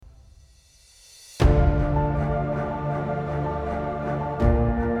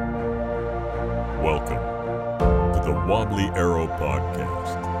Wobbly Arrow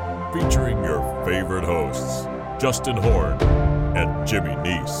Podcast, featuring your favorite hosts, Justin Horn and Jimmy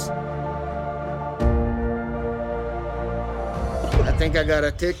Neese. I think I got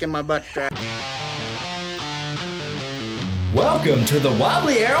a tick in my butt crack. Welcome to the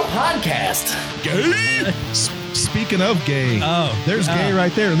Wobbly Arrow Podcast. Gay? Speaking of gay, there's gay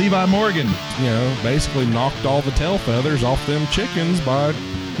right there. Levi Morgan, basically knocked all the tail feathers off them chickens by,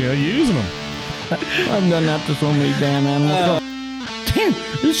 using them. I've done that to so many damn animals. Damn,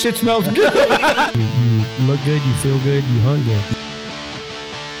 this shit smells good. You look good, you feel good, you hunt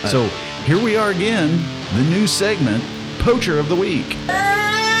good. So here we are again, the new segment, Poacher of the Week.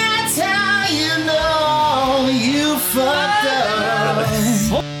 That's how you know you fucked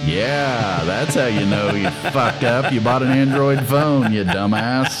up. Yeah, that's how you know you fucked up. You bought an Android phone, you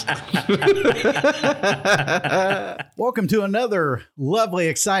dumbass. Welcome to another lovely,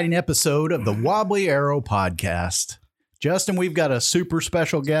 exciting episode of the Wobbly Arrow Podcast. Justin, we've got a super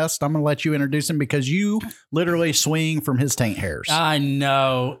special guest. I'm going to let you introduce him because you literally swing from his taint hairs. I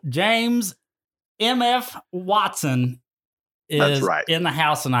know. James M.F. Watson is in the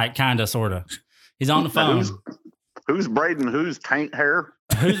house tonight, kind of, sort of. He's on the phone. Who's braiding whose taint hair?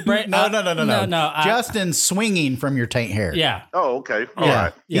 Who's braiding? No. Justin's swinging from your taint hair. Yeah. Oh, okay. All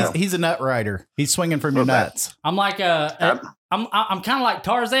right. He's a nut rider. He's swinging from your nuts. I'm like I'm kind of like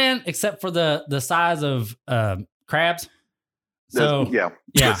Tarzan, except for the size of crabs. So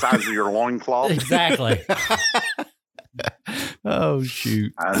the size of your loincloth. Exactly. Oh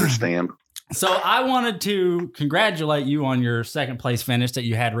shoot! I understand. So I wanted to congratulate you on your second place finish that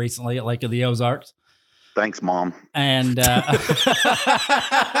you had recently at Lake of the Ozarks. Thanks, Mom. And but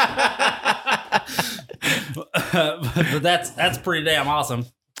that's pretty damn awesome.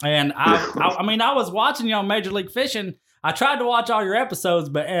 And I mean, I was watching you on Major League Fishing. I tried to watch all your episodes,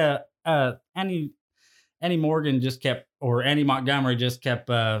 but Annie Morgan just kept, or Annie Montgomery just kept,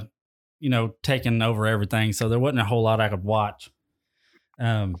 taking over everything. So there wasn't a whole lot I could watch.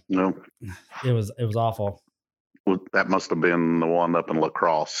 No, it was awful. Well, that must have been the one up in La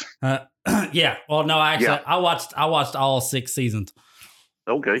Crosse. Yeah. Well, no, I watched all 6 seasons.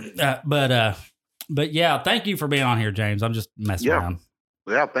 Okay. But yeah, thank you for being on here, James. I'm just messing around.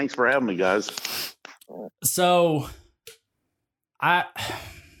 Yeah. Thanks for having me, guys. So I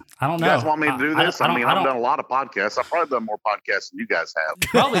don't know. You guys want me to do this? I've done a lot of podcasts. I've probably done more podcasts than you guys have.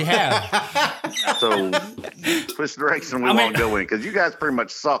 Probably have. So, which direction we want to go in? Because you guys pretty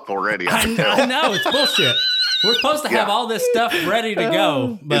much suck already. I know. It's bullshit. We're supposed to have all this stuff ready to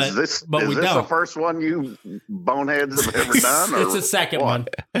go, but is this we don't. The first one you boneheads have ever done? It's the second one.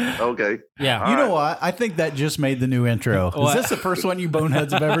 Okay. Yeah. You know what? I think that just made the new intro. Is this the first one you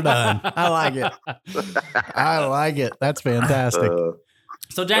boneheads have ever done? I like it. That's fantastic.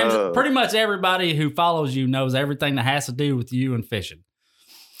 So, James, pretty much everybody who follows you knows everything that has to do with you and fishing.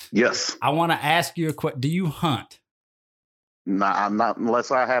 Yes. I want to ask you a question. Do you hunt? No, I'm not, unless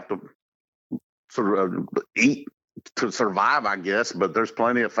I have to sort of eat to survive, I guess. But there's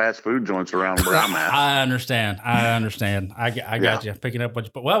plenty of fast food joints around where I'm at. I understand. I got you picking up what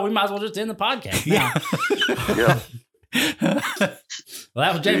you. Well, we might as well just end the podcast now. Yeah. Well,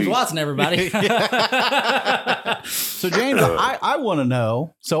 that was James Watson, everybody. So, James, I want to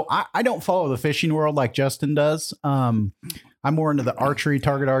know. So, I don't follow the fishing world like Justin does. I'm more into the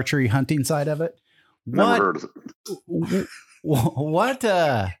target archery, hunting side of it. Never heard of it. What?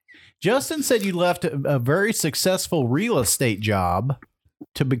 Justin said you left a very successful real estate job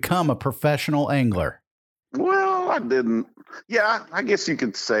to become a professional angler. Well, I didn't. Yeah, I guess you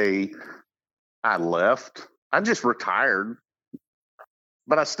could say I left. I just retired,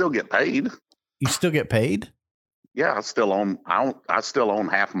 but I still get paid. You still get paid? Yeah, I still own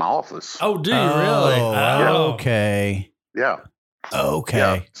half my office. Oh, do you really? Oh, okay. Yeah. Okay.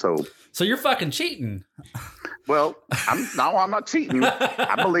 Yeah, so you're fucking cheating. Well, I'm not cheating.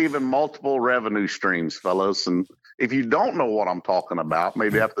 I believe in multiple revenue streams, fellas. And if you don't know what I'm talking about,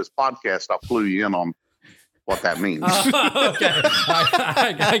 maybe after this podcast, I'll clue you in on what that means. Okay.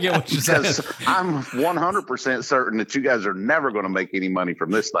 I get what you're saying. Because I'm 100% certain that you guys are never going to make any money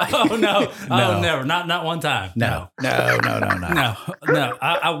from this thing. Oh, no. Oh, never. Not one time. No.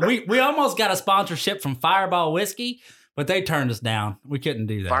 We almost got a sponsorship from Fireball Whiskey, but they turned us down. We couldn't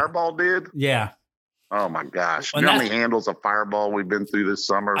do that. Fireball did? Yeah. Oh, my gosh. Well, you know how many handles of Fireball we've been through this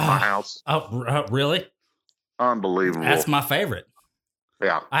summer at my house? Oh, really? Unbelievable. That's my favorite.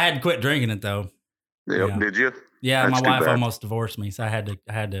 Yeah. I had to quit drinking it, though. Yeah. Did you? Yeah, That's my wife bad. almost divorced me, so I had to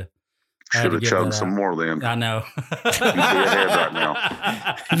Should have chugged some more then. I know. You'd be ahead right now.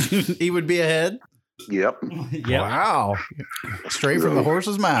 He would be ahead? Yep. Yep. Wow. Straight from the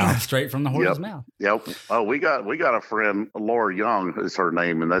horse's mouth. Straight from the horse's Yep. mouth. Yep. Oh, we got a friend, Laura Young is her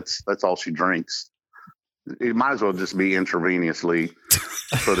name, and that's all she drinks. It might as well just be intravenously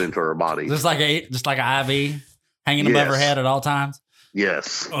put into her body. Just like an IV hanging above her Yes. head at all times.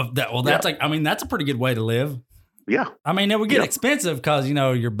 Yes. Oh, that's like, I mean, that's a pretty good way to live. Yeah. I mean, it would get Yep. expensive because, you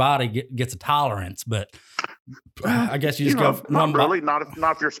know, your body gets a tolerance, but I guess you just You know, go. not really. Not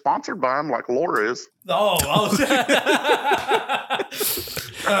if you're sponsored by them like Laura is.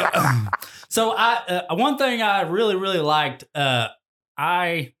 So one thing I really, really liked,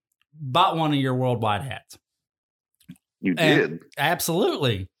 I bought one of your worldwide hats. You And- did.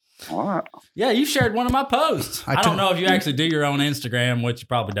 Absolutely. All right. Yeah, you shared one of my posts. I don't know if you actually do your own Instagram, which you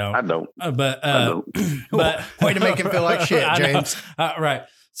probably don't. I don't. But I don't. but Way to make him feel like shit, I know. James. Right.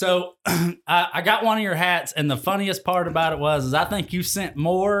 So I got one of your hats, and the funniest part about it is I think you sent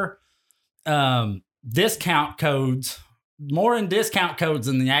more discount codes, more in discount codes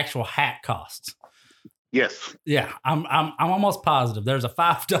than the actual hat costs. Yes. Yeah, I'm almost positive. There's a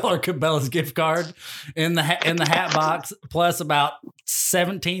 $5 Cabela's gift card in the hat box, plus about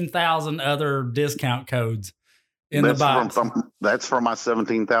 17,000 other discount codes in the box. That's from my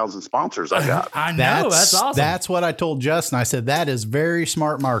 17,000 sponsors I got. I know that's awesome. That's what I told Justin. I said, that is very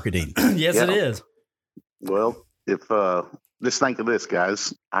smart marketing. Yes, Yeah. it is. Well, if just think of this,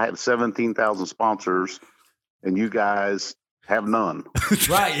 guys. I have 17,000 sponsors, and you guys have none.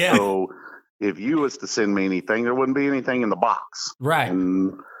 Right? Yeah. So if you was to send me anything, there wouldn't be anything in the box. Right.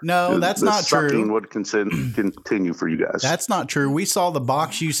 And No, that's the not sucking true. would continue for you guys. That's not true. We saw the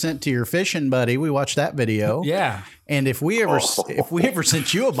box you sent to your fishing buddy. We watched that video. Yeah. And if we ever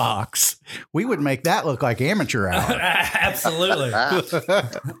sent you a box, we would make that look like amateur hour. Absolutely.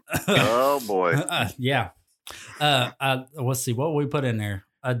 Oh boy. Yeah. Let's see what we put in there.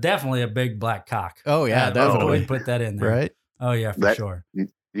 Definitely a big black cock. Oh, yeah, definitely. We put that in there. Right? Oh yeah, for That- sure.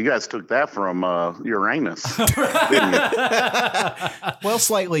 You guys took that from Uranus. Well,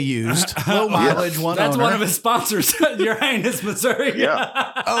 slightly used. Low mileage, one That's owner. one of his sponsors, Uranus, Missouri.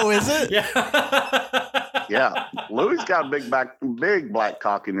 Yeah. Oh, is it? Yeah. Yeah. Louis got a big black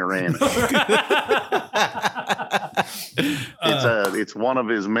cock in Uranus. It's one of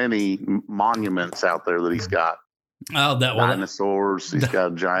his many monuments out there that he's got. Oh, that one. Dinosaurs. He's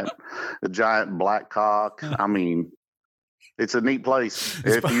got a giant black cock. I mean, it's a neat place.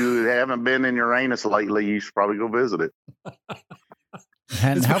 If you haven't been in Uranus lately, you should probably go visit it.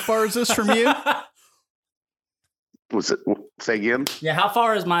 And how far is this from you? Was it? Say again? Yeah. How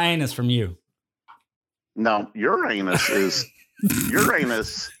far is my anus from you? No, Uranus is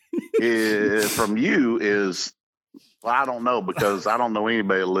from you is. Well, I don't know because I don't know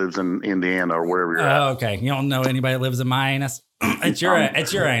anybody that lives in Indiana or wherever you're at. Oh, okay. You don't know anybody that lives in my anus? It's your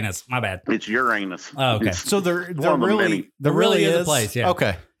anus. My bad. It's Uranus. Oh, okay. It's- So there one of the really, many. there There really really is a place, yeah.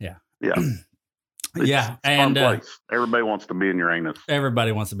 Okay. yeah. Yeah. It's a fun And place. Everybody wants to be in Uranus.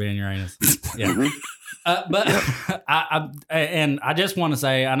 everybody wants to be in Uranus. Yeah. Mhm. But I just want to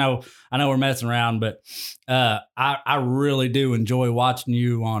say, I know we're messing around, but I really do enjoy watching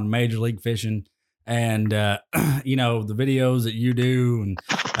you on Major League Fishing, and you know, the videos that you do, and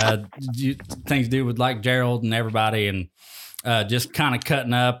things you do with like Gerald and everybody, and just kind of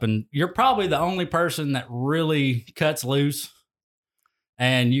cutting up. And you're probably the only person that really cuts loose,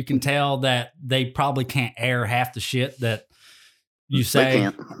 and you can tell that they probably can't air half the shit that you say. They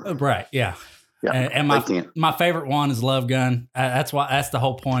can't. Right? Yeah. Yeah, And they can't. my favorite one is Love Gun. That's the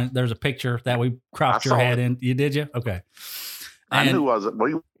whole point. There's a picture that we cropped I your saw head it. in. You did you? Okay. I And- knew was it. Well,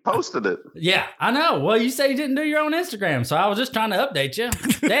 you posted it. Yeah, I know. Well, you say you didn't do your own Instagram, so I was just trying to update you.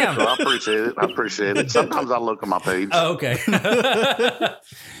 Damn. So I appreciate it. Sometimes I look at my page. Oh, okay.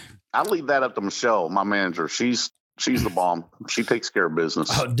 I leave that up to Michelle, my manager. She's the bomb. She takes care of business.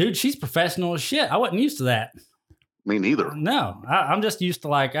 Oh, dude, she's professional as shit. I wasn't used to that. Me neither. No, I'm just used to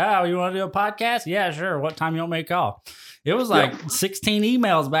like, oh, you want to do a podcast? Yeah, sure. What time you want me to call? It was like 16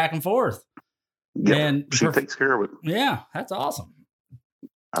 emails back and forth. Yeah, And she takes care of it. Yeah, that's awesome.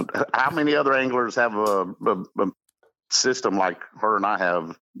 How many other anglers have a system like her and I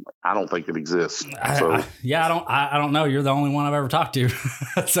have? I don't think it exists. So, I don't know. You're the only one I've ever talked to.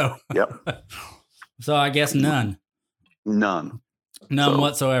 So, yep, so I guess none none.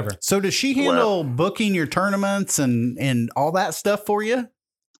 whatsoever. So does she handle booking your tournaments and all that stuff for you?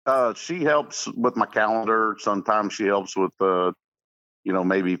 She helps with my calendar. Sometimes she helps with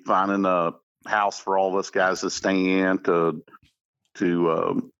maybe finding a house for all of us guys to stay in, to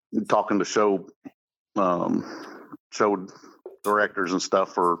talking to show directors and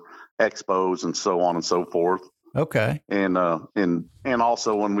stuff for expos and so on and so forth. Okay. And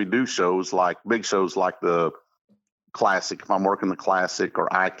also when we do shows, like big shows like the Classic, if I'm working the Classic or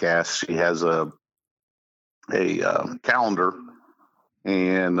ICAST, she has a calendar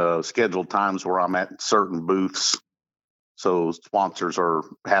and scheduled times where I'm at certain booths. So sponsors are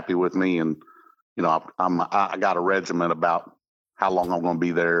happy with me, and I got a regimen about how long I'm going to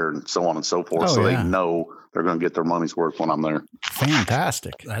be there and so on and so forth. Oh, so yeah. they know they're going to get their money's worth when I'm there.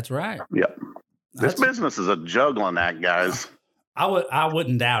 Fantastic. That's right. Yep. This business is a juggling act, guys. I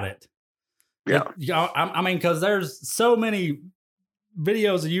wouldn't doubt it. Yeah. I mean, because there's so many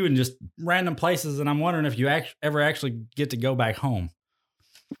videos of you in just random places, and I'm wondering if you ever actually get to go back home.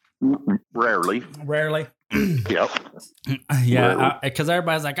 Rarely. Yep. Yeah, because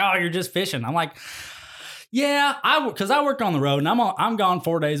everybody's like, "Oh, you're just fishing." I'm like, "Yeah, because I work on the road, and I'm gone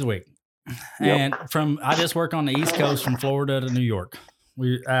 4 days a week, and I just work on the East Coast from Florida to New York.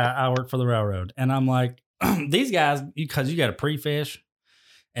 I work for the railroad, and I'm like, these guys, because you got to pre-fish,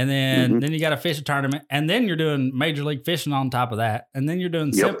 and then you got to fish a tournament, and then you're doing Major League Fishing on top of that, and then you're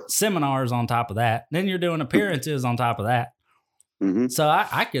doing seminars on top of that, then you're doing appearances on top of that." Mm-hmm. So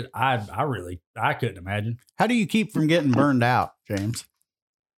I couldn't imagine. How do you keep from getting burned out, James?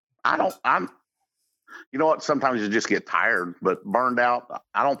 You know what? Sometimes you just get tired, but burned out,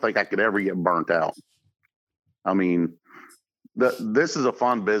 I don't think I could ever get burnt out. I mean, this is a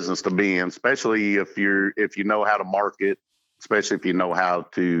fun business to be in, especially if you know how to market, especially if you know how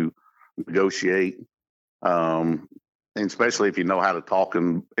to negotiate, and especially if you know how to talk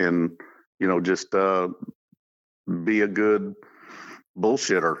and just be a good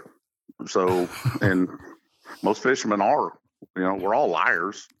bullshitter. So, and most fishermen are, we're all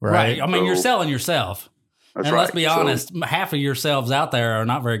liars. Right. I mean, you're selling yourself. That's and right. Let's be honest, half of yourselves out there are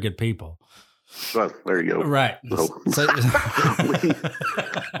not very good people. Well, there you go. Right. So,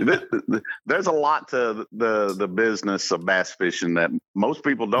 there's a lot to the business of bass fishing that most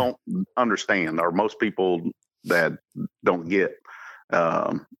people don't understand, or most people that don't get.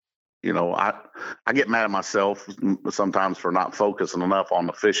 I get mad at myself sometimes for not focusing enough on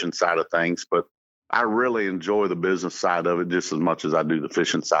the fishing side of things, but I really enjoy the business side of it just as much as I do the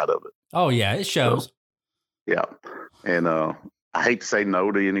fishing side of it. Oh yeah, it shows. So, yeah. And I hate to say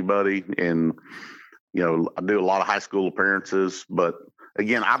no to anybody, and I do a lot of high school appearances, but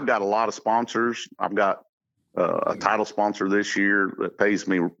again, I've got a lot of sponsors. I've got a title sponsor this year that pays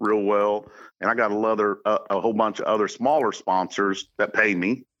me real well, and I got a whole bunch of other smaller sponsors that pay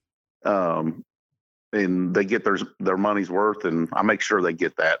me. And they get their money's worth, and I make sure they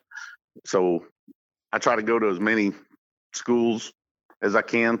get that. So I try to go to as many schools as I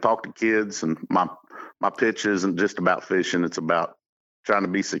can, talk to kids, and my pitch isn't just about fishing. It's about trying to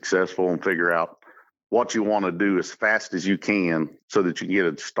be successful and figure out what you want to do as fast as you can so that you get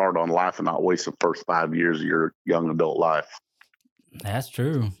a start on life and not waste the first 5 years of your young adult life. That's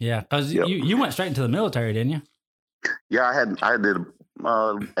true. Yeah. Because you went straight into the military, didn't you? Yeah, I did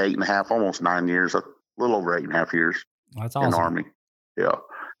 8.5, almost 9 years, a little over 8.5 years. That's awesome. In the Army. Yeah.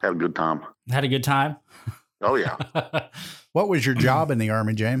 Had a good time. Had a good time? Oh, yeah. What was your job in the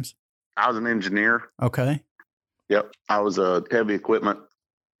Army, James? I was an engineer. Okay. Yep. I was a heavy equipment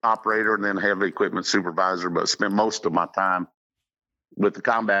operator and then heavy equipment supervisor, but spent most of my time with the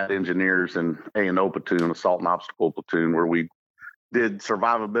combat engineers and A&O platoon, assault and obstacle platoon, where we did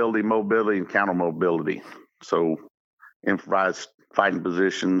survivability, mobility, and counter mobility. So improvised fighting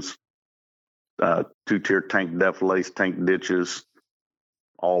positions, 2-tier tank defilades, tank ditches,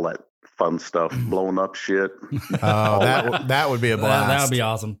 all that fun stuff, blowing up shit. Oh, that would be a blast. That would be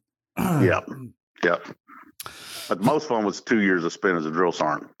awesome. Yep. But the most fun was 2 years of spin as a drill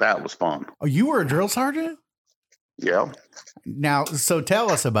sergeant. That was fun. Oh, you were a drill sergeant? Yeah. Now, so tell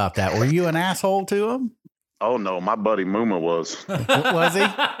us about that. Were you an asshole to him? Oh, no. My buddy Mooma was. Was he?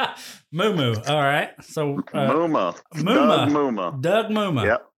 Moo. All right. So Mooma. Doug Mooma.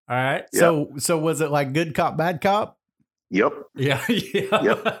 Yep. All right. So was it like good cop, bad cop? Yep. Yeah.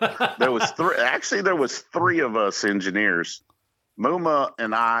 Yep. There was three. Actually, there was three of us engineers. Mooma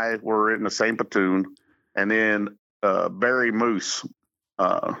and I were in the same platoon, and then Barry Moose,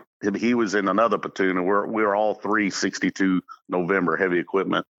 he was in another platoon, and we were all 362 November heavy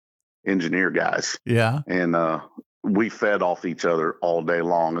equipment engineer guys. Yeah. And we fed off each other all day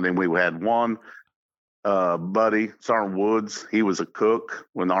long. And then we had one buddy, Sergeant Woods. He was a cook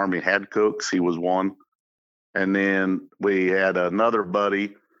when the Army had cooks. He was one. And then we had another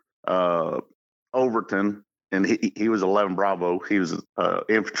buddy, Overton, and he was 11 Bravo. He was an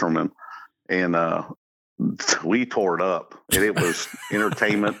infantryman. And we tore it up, and it was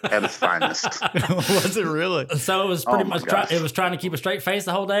entertainment at its finest. Was it really? So it was pretty much it was trying to keep a straight face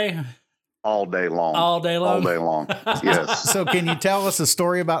the whole day. all day long. All day long? All day long. Yes. So can you tell us a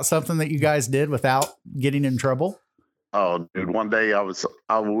story about something that you guys did without getting in trouble? Oh, dude! One day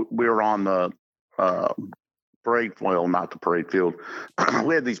we were on the parade. Well, not the parade field.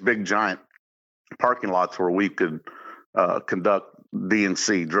 We had these big giant parking lots where we could conduct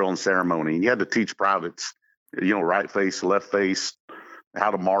DNC, drill and ceremony. And you had to teach privates, right face, left face,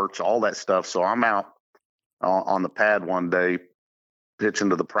 how to march, all that stuff. So I'm out on the pad one day pitching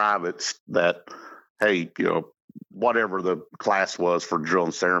to the privates that, hey, whatever the class was for drill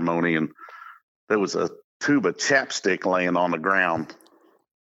and ceremony, and there was a tube of chapstick laying on the ground.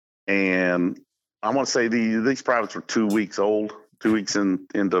 And I want to say these privates were 2 weeks old, 2 weeks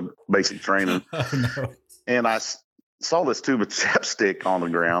into basic training. Oh, no. And I saw this tube of chapstick on the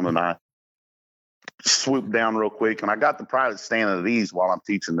ground, and I swooped down real quick, and I got the private standing at ease while I'm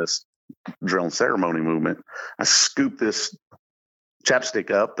teaching this drill and ceremony movement. I scooped this chapstick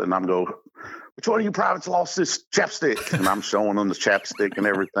up, and I'm go, which one of you privates lost this chapstick? And I'm showing them the chapstick and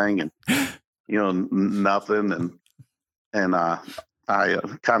everything, and nothing. And I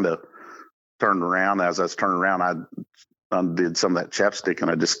kind of turned around. As I was turning around, I undid some of that chapstick,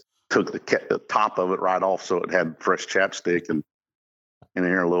 and I just took the top of it right off so it had fresh chapstick. And in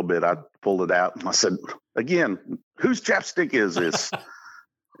here a little bit, I pulled it out, and I said, again, whose chapstick is this?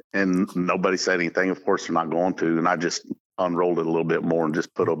 And nobody said anything. Of course, they're not going to. And I just unrolled it a little bit more and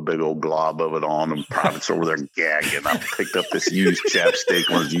just put a big old glob of it on, and privates over there gagging. I picked up this used chapstick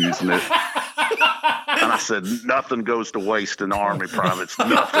and was using it. And I said, nothing goes to waste in the Army, privates.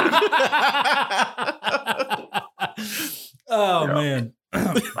 Nothing. Oh, man.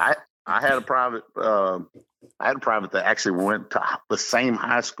 I had a private. I had a private that actually went to the same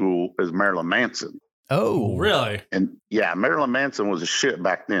high school as Marilyn Manson. Oh, really? And yeah, Marilyn Manson was a shit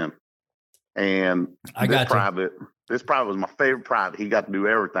back then. And this private was my favorite private. He got to do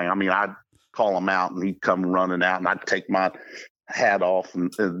everything. I mean, I'd call him out, and he'd come running out, and I'd take my hat off.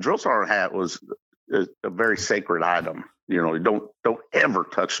 And the drill sergeant hat was a very sacred item. Don't ever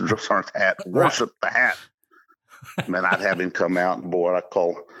touch the drill sergeant's hat. Worship the hat. And then I'd have him come out, and boy, I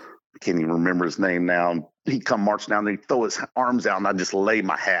can't even remember his name now. And he'd come marching down, and he'd throw his arms out, and I'd just lay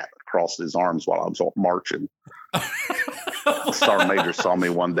my hat across his arms while I was marching. Sergeant Major saw me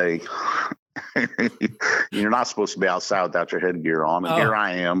one day. You're not supposed to be outside without your headgear on. And here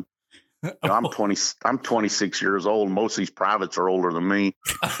I am. I'm 26 years old. Most of these privates are older than me.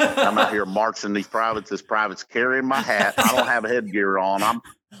 I'm out here marching these privates. This private's carrying my hat. I don't have a headgear on.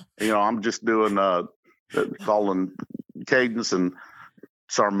 I'm just doing calling cadence. And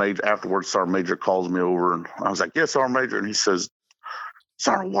Sergeant Major, afterwards, Sergeant Major calls me over, and I was like, yes, Sergeant Major. And he says,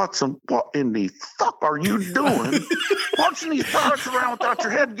 Sergeant Watson, what in the fuck are you doing? Marching these privates around without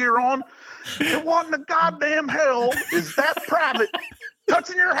your headgear on? And what in the goddamn hell is that private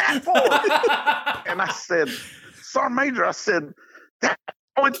touching your hat for? And I said, Sergeant Major, that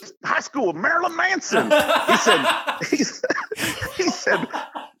went to high school with Marilyn Manson. He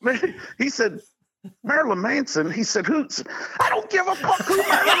said, Marilyn Manson. He said, I don't give a fuck who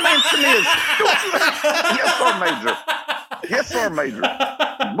Marilyn Manson is. Yes, Sergeant Major. Yes, Sergeant Major.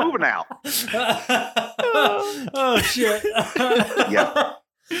 Moving out. Oh, shit. Yeah.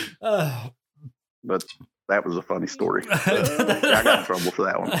 But that was a funny story. I got in trouble for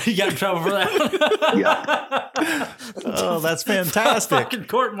that one. You got in trouble for that one? Yeah. Oh, that's fantastic. Fucking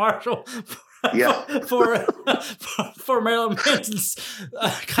court martial. Yeah. For Marilyn Manson's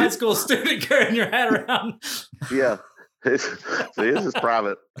high school student carrying your hat around. Yeah. This is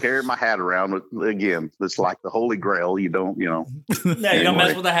private. Carrying my hat around. Again, it's like the Holy Grail. You don't, No, you don't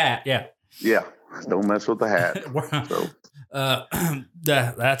mess with the hat. Yeah. Yeah. Don't mess with the hat. So.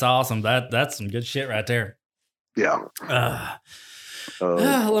 That's awesome. That's some good shit right there. Yeah.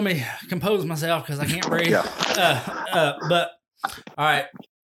 Let me compose myself because I can't breathe. Yeah. But all right.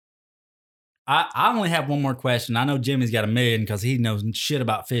 I only have one more question. I know Jimmy's got a million because he knows shit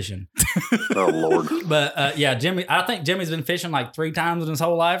about fishing. Oh, Lord. But yeah, Jimmy, I think Jimmy's been fishing like 3 times in his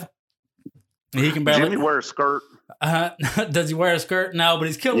whole life. He can barely. Jimmy wear a skirt? Does he wear a skirt? No, but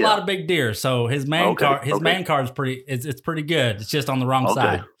he's killed a lot of big deer. So his man card is pretty. It's pretty good. It's just on the wrong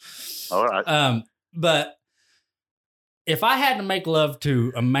side. All right. But if I had to make love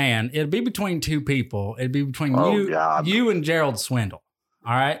to a man, it'd be between 2 people. It'd be between you and Gerald Swindle.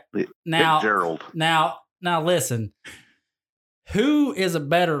 All right. Now, Big Gerald. Now, listen. Who is a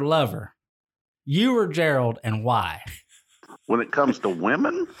better lover, you or Gerald, and why? When it comes to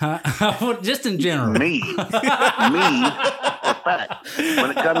women, just in general, me. In fact,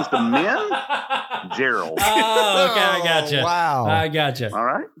 when it comes to men, Gerald. Oh, okay, I gotcha. Wow, I gotcha. All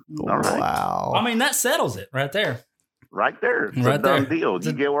right. Wow. I mean, that settles it right there. right there. It's Right a done there. deal.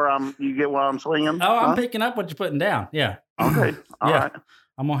 You get where I'm swinging? Oh, I'm picking up what you're putting down. Yeah. Okay. All right.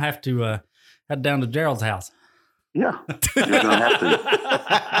 I'm gonna have to head down to Gerald's house. Yeah. You're gonna have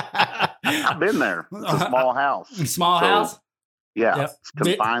to. I've been there. It's a small house. Small house? Yeah. Yep. It's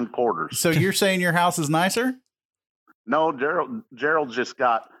confined quarters. So you're saying your house is nicer? No, Gerald just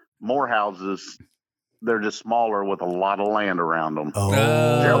got more houses. They're just smaller with a lot of land around them. Oh,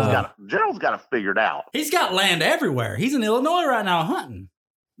 Gerald's got it figured out. He's got land everywhere. He's in Illinois right now hunting.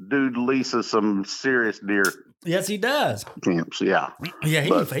 Dude leases some serious deer Yes, he does. camps. Yeah. Yeah, he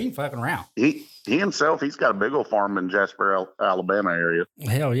But- ain't fucking around. He himself, he's got a big old farm in Jasper, Alabama area.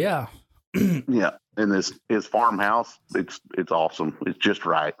 Hell yeah. Yeah. And his farmhouse, it's awesome. It's just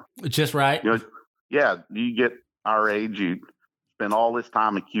right. Just right. You know, yeah, you get our age, you spend all this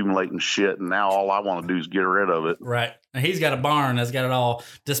time accumulating shit, and now all I want to do is get rid of it. Right. And he's got a barn that's got it all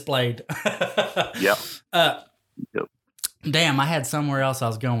displayed. Yep. Yep. Damn, I had somewhere else I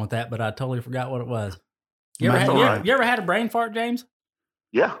was going with that, but I totally forgot what it was. You ever, That's had, all you, right. you ever had a brain fart, James?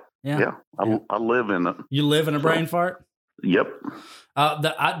 Yeah. Yeah. Yeah. I live in it. You live in a brain fart? Yep.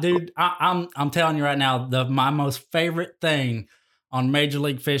 Dude, I'm telling you right now, my most favorite thing on Major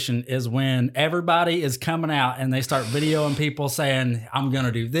League Fishing is when everybody is coming out and they start videoing people saying, I'm going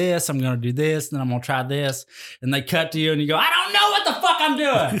to do this, I'm going to do this, then I'm going to try this. And they cut to you and you go, I don't know what the fuck I'm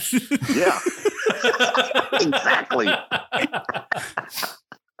doing. Yeah. Exactly.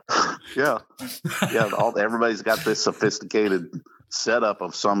 Yeah. Yeah. Everybody's got this sophisticated setup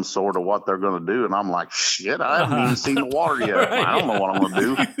of some sort of what they're going to do. And I'm like, shit, I haven't even seen the water yet. Right, I don't know what I'm going to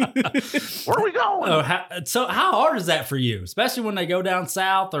do. Where are we going? So how hard is that for you? Especially when they go down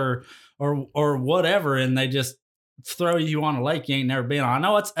south or whatever, and they just throw you on a lake you ain't never been on. I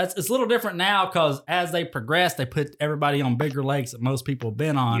know it's a little different now because as they progress, they put everybody on bigger lakes that most people have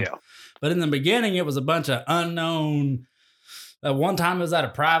been on. Yeah. But in the beginning, it was a bunch of unknown. One time it was at a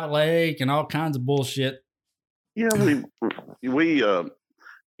private lake and all kinds of bullshit. Yeah, we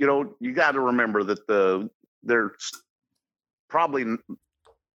you know, you got to remember that there's probably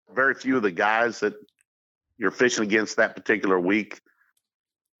very few of the guys that you're fishing against that particular week.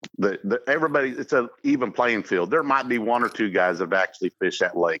 Everybody, it's an even playing field. There might be one or two guys that have actually fished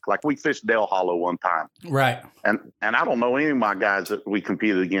that lake. Like we fished Dale Hollow one time, Right. and I don't know any of my guys that we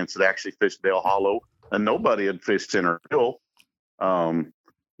competed against that actually fished Dale Hollow, and nobody had fished Center Hill.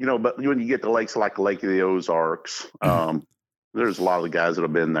 You know, but when you get to lakes like Lake of the Ozarks, there's a lot of the guys that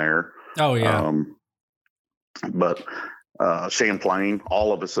have been there. Oh, yeah. But Champlain,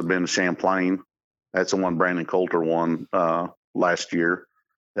 all of us have been to Champlain. That's the one Brandon Coulter won last year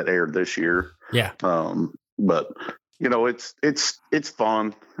that aired this year. Yeah. But you know, it's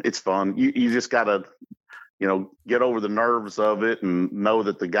fun. It's fun. You just gotta, you know, get over the nerves of it and know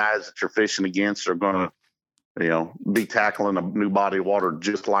that the guys that you're fishing against are gonna, you know, be tackling a new body of water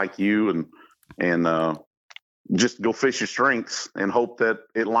just like you, and just go fish your strengths and hope that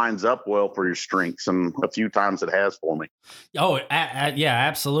it lines up well for your strengths. And a few times it has for me. Oh, yeah,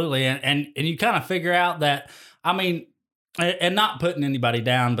 absolutely. And you kind of figure out that, I mean, and not putting anybody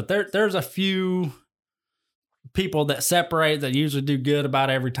down, but there's a few people that separate that usually do good about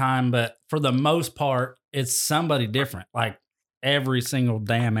every time. But for the most part, it's somebody different. Like every single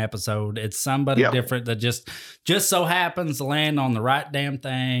damn episode, it's somebody different that just so happens to land on the right damn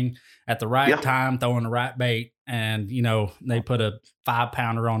thing at the right time, throwing the right bait. And, you know, they put a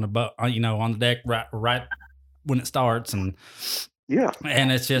 5-pounder on the boat, you know, on the deck right when it starts. And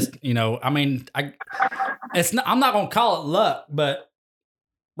and it's just, you know, I mean, I'm not going to call it luck, but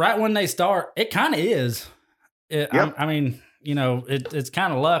right when they start, it kind of is. I mean, you know, it's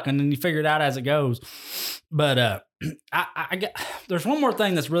kind of luck, and then you figure it out as it goes. But I get, there's one more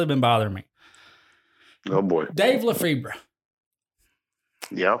thing that's really been bothering me. Oh boy, Dave Lefebvre.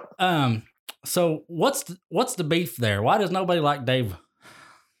 Yeah. So what's the beef there? Why does nobody like Dave?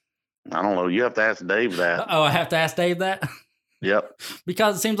 I don't know. You have to ask Dave that. Oh, I have to ask Dave that. Yep.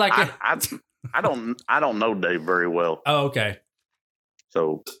 Because it seems like I don't know Dave very well. Oh, okay.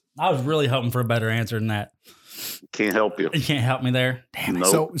 So I was really hoping for a better answer than that. Can't help you. You can't help me there. Damn it.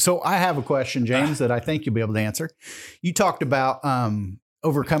 Nope. So I have a question, James, that I think you'll be able to answer. You talked about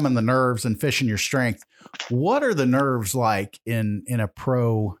overcoming the nerves and fishing your strength. What are the nerves like in a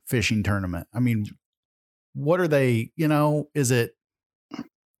pro fishing tournament? I mean, what are they, you know, is it?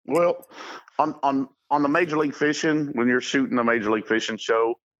 Well, on the Major League Fishing, when you're shooting a Major League Fishing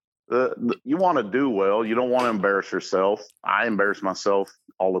show, you want to do well. You don't want to embarrass yourself. I embarrass myself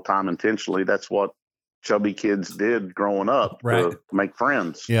all the time intentionally. That's what chubby kids did growing up, to make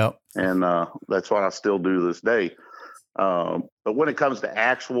friends. Yeah. And that's what I still do this day. But when it comes to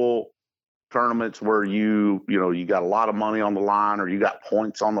actual tournaments where you got a lot of money on the line or you got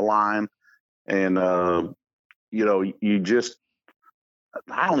points on the line, and you just,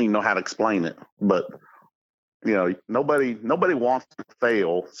 I don't even know how to explain it, but nobody wants to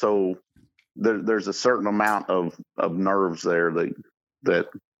fail, so there's a certain amount of nerves there that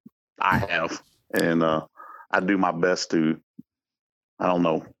I have, and I do my best to, I don't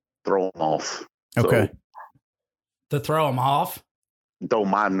know, throw them off. Okay. So, To throw them off? throw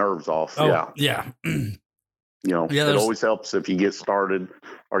my nerves off. Oh, Yeah. yeah. It always helps if you get started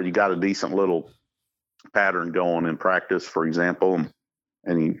or you got a decent little pattern going in practice, for example,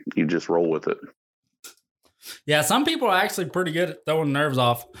 and you just roll with it. Yeah, some people are actually pretty good at throwing nerves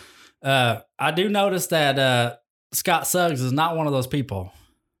off. I do notice that Scott Suggs is not one of those people.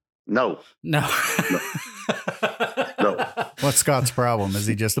 No. No. What's Scott's problem? Is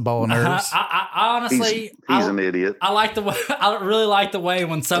he just a ball of nerves? I honestly, he's an idiot. I like the way, I really like the way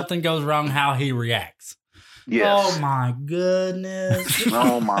when something goes wrong, how he reacts. Yes. Oh my goodness.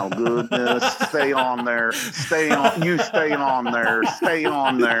 Oh my goodness. Stay on there. Stay on. You stay on there. Stay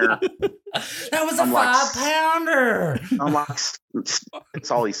on there. That was a 5-pounder. I'm like,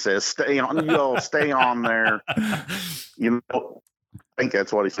 that's all he says. Stay on. Stay on there. I think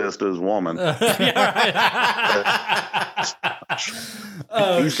that's what he says to his woman. He's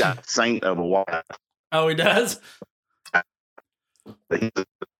got a saint of a wife. Oh, he does?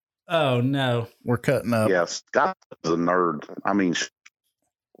 Oh, no. We're cutting up. Yeah, Scott is a nerd. I mean,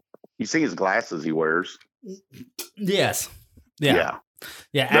 you see his glasses he wears. Yes. Yeah.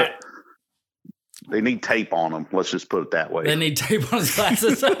 They need tape on them. Let's just put it that way. They need tape on his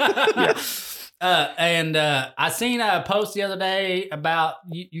glasses. Yeah. And I seen a post the other day about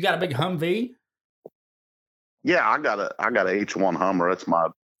you got a big Humvee. Yeah, I got a H1 Hummer.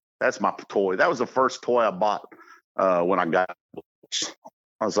 That's my toy. That was the first toy I bought when I got.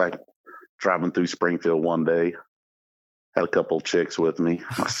 I was like driving through Springfield one day, had a couple of chicks with me.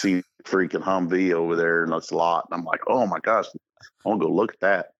 I see freaking Humvee over there in this lot, and I'm like, oh my gosh, I want to go look at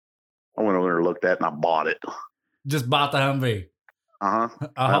that. I went over there and looked at it, and I bought it. Just bought the Humvee.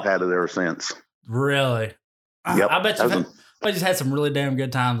 I've had it ever since. Really? Yep. I bet you just had some really damn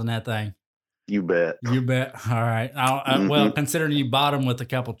good times in that thing. You bet. You bet. All right. Well, considering you bought them with a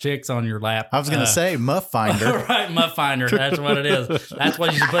couple chicks on your lap. I was going to say Muff Finder. Right, Muff Finder. That's what it is. That's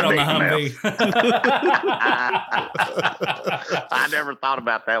what you should put on the Humvee. I never thought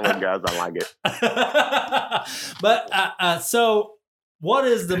about that one, guys. I like it. But so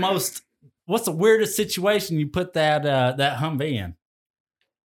what's the weirdest situation you put that Humvee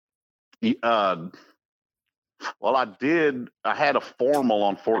in? Well, I had a formal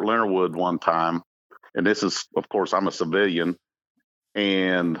on Fort Leonard Wood one time, and this is, of course, I'm a civilian,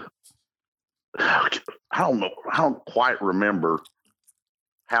 and I don't quite remember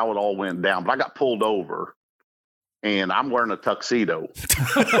how it all went down, but I got pulled over, and I'm wearing a tuxedo,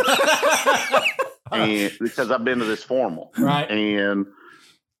 and because I've been to this formal, right, and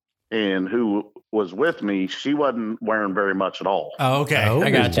who was with me, she wasn't wearing very much at all. Oh, okay, I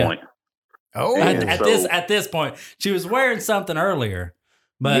got you. Oh, at this point, she was wearing something earlier,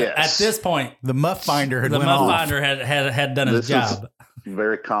 but at this point, the Muff Finder had done his job.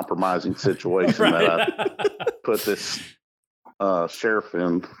 Very compromising situation that I put this sheriff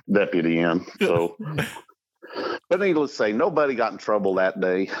and deputy in. So, but needless to say, nobody got in trouble that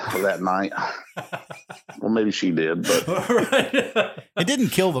day or that night. Well, maybe she did, but it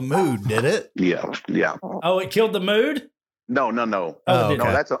didn't kill the mood, did it? Yeah. Oh, it killed the mood? No. Oh, okay.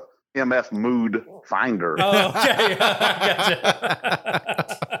 No, that's a MF Mood Finder. Oh, okay. Gotcha.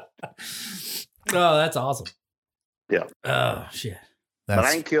 Oh, that's awesome. Yeah. Oh, shit. But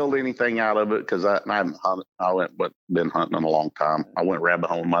I ain't killed anything out of it because I haven't hunted. Been hunting in a long time. I went rabbit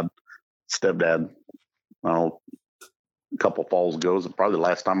hunting with my stepdad, a couple falls ago. It was probably the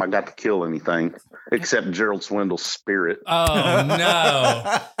last time I got to kill anything except Gerald Swindle's spirit. Oh,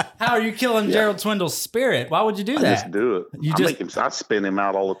 no. How are you killing Gerald Swindle's spirit? Why would you do that? I just do it. I spin him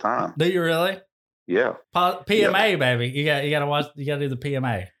out all the time. Do you really? Yeah. PMA, baby. You got to watch. You got to do the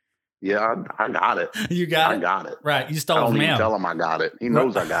PMA. Yeah, I got it. You got it? I got it. Right. You stole I it don't from even him. tell him I got it. He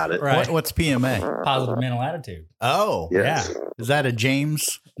knows I got it. Right. What's PMA? Positive mental attitude. Oh, yes. Yeah. Is that a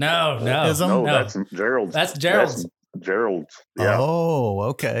James? No. No, that's Gerald's. That's Gerald's. Gerald's. Yeah. Oh,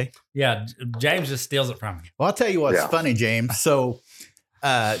 okay. Yeah. James just steals it from him. Well, I'll tell you what's funny, James. So,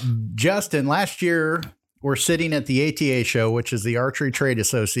 Justin, last year we're sitting at the ATA show, which is the Archery Trade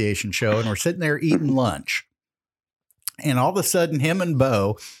Association show, and we're sitting there eating lunch. And all of a sudden, him and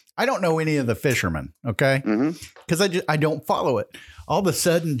Bo, I don't know any of the fishermen. Okay. Because I don't follow it. All of a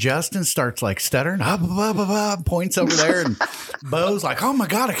sudden, Justin starts like stuttering, points over there, and Bo's like, "Oh my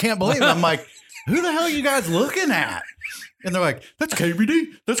God, I can't believe it." I'm like, "Who the hell are you guys looking at?" And they're like, "That's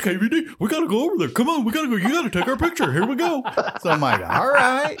KVD. That's KVD. We got to go over there. Come on, we got to go. You got to take our picture. Here we go." So I'm like, "All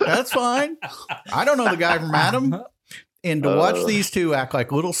right, that's fine." I don't know the guy from Adam. And to watch these two act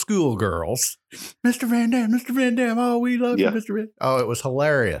like little schoolgirls, Mr. Van Dam, oh, we love you, Mr. Van. Oh, it was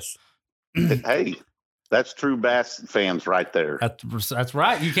hilarious. Hey, that's true bass fans right there. That's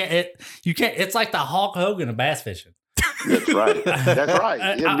right. You can't. It's like the Hulk Hogan of bass fishing. That's right. That's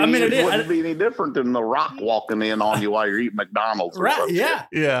right. It wouldn't be any different than The Rock walking in on you while you're eating McDonald's. Or right? Yeah.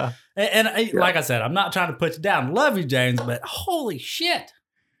 Shit. Yeah. And like I said, I'm not trying to put you down. Love you, James, but holy shit.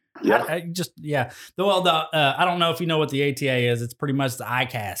 Yeah. Well, I don't know if you know what the ATA is. It's pretty much the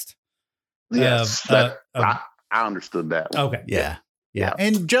ICAST. Yes. I understood that. Okay. Yeah. Yeah.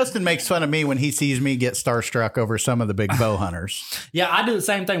 And Justin makes fun of me when he sees me get starstruck over some of the big bow hunters. Yeah, I do the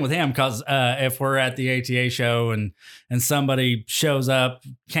same thing with him because if we're at the ATA show and somebody shows up,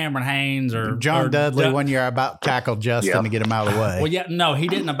 Cameron Haynes or John Dudley, one year I about tackled Justin to get him out of the way. Well, yeah, no, he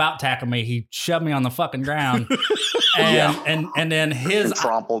didn't about tackle me. He shoved me on the fucking ground. And then and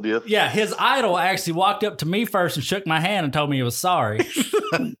trampled you. Yeah, his idol actually walked up to me first and shook my hand and told me he was sorry.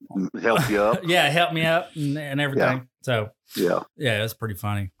 Help you up. Yeah, help me up and everything. Yeah. So yeah, it's pretty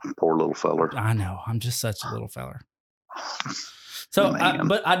funny. Poor little feller. I know. I'm just such a little feller. So,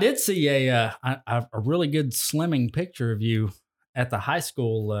 but I did see a really good slimming picture of you at the high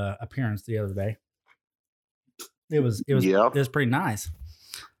school appearance the other day. It was pretty nice.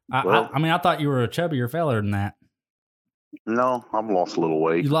 I thought you were a chubbier feller than that. No, I've lost a little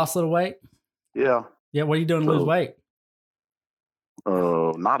weight. You lost a little weight? Yeah. Yeah. What are you doing to lose weight?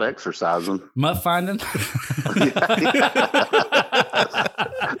 Not exercising. Mutt finding?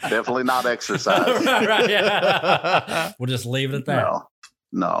 Definitely not exercise. right, yeah. We'll just leave it at that.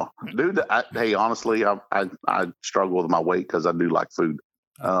 No. Dude, hey, honestly, I struggle with my weight because I do like food.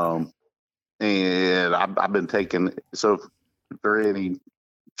 And I've been taking, so if there are any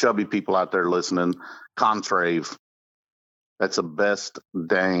chubby people out there listening, Contrave, that's the best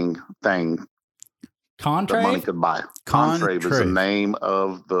dang thing that money could buy. Contrave is the name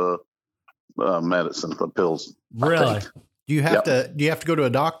of the medicine, the pills. Really? Do you have to go to a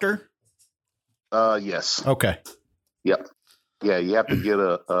doctor? Yes. Okay. Yep. Yeah, you have to get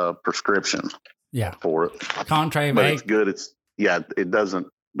a prescription. Yeah. For it. Contrave, but it's good. It doesn't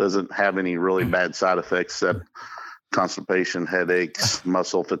have any really bad side effects except constipation, headaches,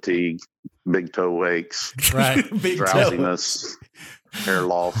 muscle fatigue, big toe aches, right? Drowsiness, hair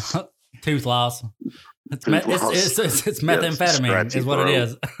loss, tooth loss. It's methamphetamine is what it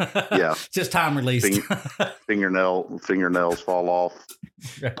is. Yeah. Just time released. Fingernails fall off.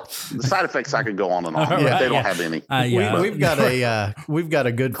 The side effects I could go on and on. Right, they don't have any. We've got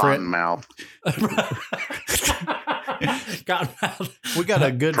a good friend. Mouth. We got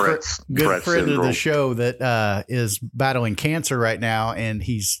a good friend of the show that is battling cancer right now, and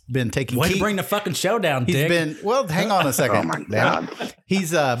he's been taking. Way to bring the fucking show down, Dick. Hang on a second. Oh my God.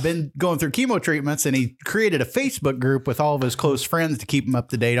 He's been going through chemo treatments, and he created a Facebook group with all of his close friends to keep him up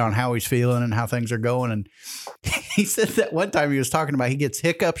to date on how he's feeling and how things are going. And he said that one time he was talking about he gets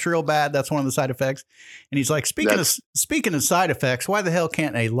hiccups real bad. That's one of the side effects. And he's like, speaking of side effects, why the hell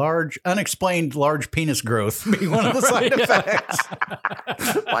can't a unexplained large penis growth be one of the side effects?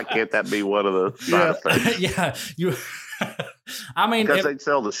 Why can't that be one of the side effects? Yeah, I mean, because they'd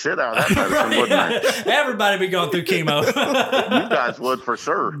sell the shit out of that medicine, wouldn't they? Everybody be going through chemo. You guys would for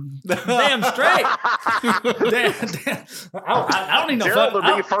sure. Damn straight. Damn. I don't need no Gerald would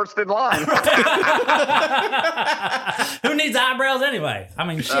be first in line. Who needs eyebrows anyway? I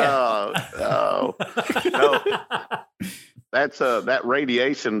mean, shit. No. That's that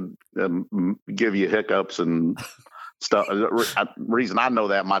radiation give you hiccups and stuff. Reason I know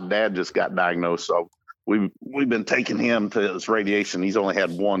that, my dad just got diagnosed, so we've been taking him to this radiation. He's only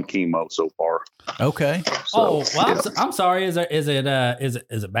had one chemo so far. Okay. So, I'm sorry. Is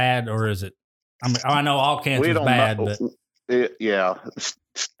it bad or is it? I know all cancer is bad, but it's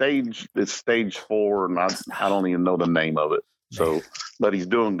stage 4, and I don't even know the name of it. So, but he's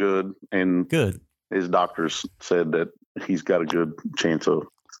doing good, and his doctors said that he's got a good chance of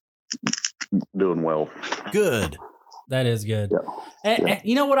doing well. Good. That is good. Yeah. And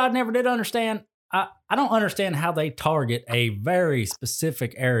you know what I never did understand? I don't understand how they target a very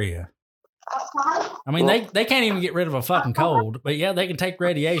specific area. I mean, they can't even get rid of a fucking cold, but yeah, they can take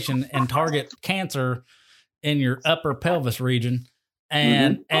radiation and target cancer in your upper pelvis region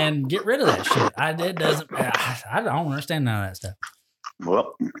and get rid of that shit. I don't understand none of that stuff.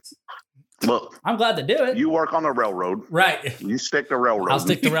 Well, look, I'm glad to do it. you work on the railroad. Right. You stick to railroad. I'll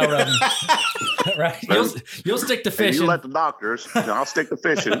stick to railroading. Right. You'll stick to And fishing. you let the doctors, and I'll stick to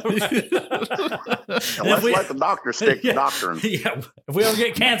fishing. And let's let the doctors stick to doctoring. Yeah. If we ever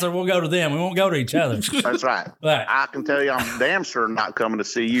get cancer, we'll go to them. We won't go to each other. That's right. Right. I can tell you I'm damn sure not coming to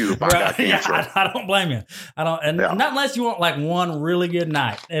see you if I got Yeah, cancer. I don't blame you. I don't, and not unless you want like one really good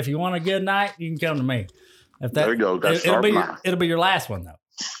night. If you want a good night, you can come to me. If that, There you go. That's it'll be your last one though.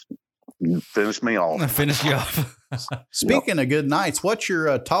 Finish me off. Finish you off. Speaking of good nights, what's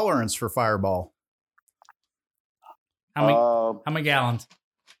your tolerance for Fireball? How many gallons?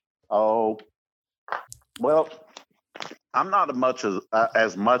 Oh, well, I'm not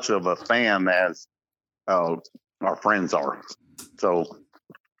as much of a fan as our friends are. So,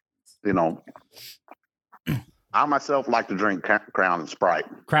 you know, I myself like to drink Crown and Sprite.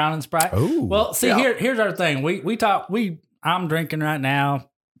 Crown and Sprite. Oh, Well, see, here's our thing. I'm drinking right now.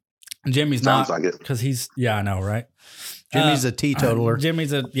 Jimmy's Sounds not, like it. because I know, right? Jimmy's a teetotaler.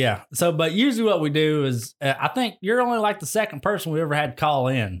 So, but usually what we do is, I think you're only like the second person we ever had call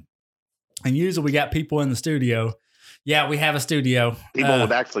in. And usually we got people in the studio. Yeah, we have a studio. People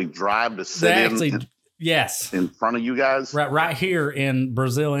would actually drive to sit yes, in front of you guys. right here in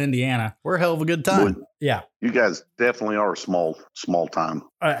Brazil, Indiana. We're a hell of a good time. Boy, Yeah. you guys definitely are small time.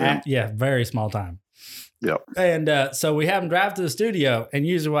 Yeah, very small time. Yep. And so we have them drive to the studio, and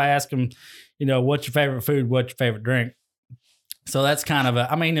usually I ask them, what's your favorite food? What's your favorite drink? So that's kind of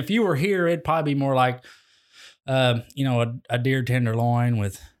if you were here, it'd probably be more like, a deer tenderloin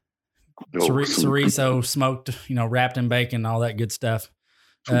with chorizo smoked, wrapped in bacon, all that good stuff.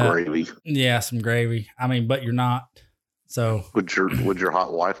 Some gravy. Yeah, some gravy. But you're not. So would your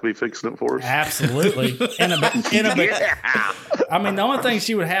hot wife be fixing it for us? Absolutely. In a Yeah. the only thing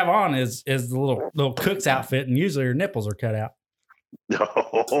she would have on is the little cook's outfit, and usually her nipples are cut out.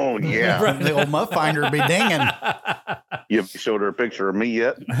 Oh yeah. Right. The old muff finder would be dinging. You showed her a picture of me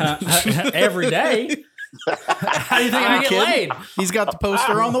yet? Every day. How do you think I get laid? He's got the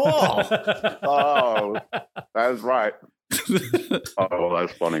poster on the wall. Oh, that's right. Oh,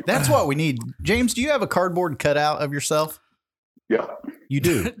 that's funny. That's what we need. James, do you have a cardboard cutout of yourself? Yeah. You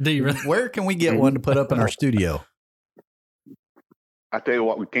do. Do you really? Where can we get one to put up in our studio? I tell you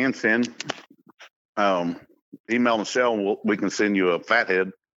what, we can send. Email Michelle, and we can send you a fat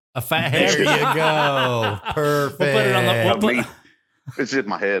head. A fat There head. you go. Perfect. We'll put it on the. Me. It's just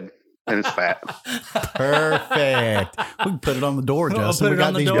my head, and it's fat. Perfect. We can put it on the door, We'll Justin. put We it got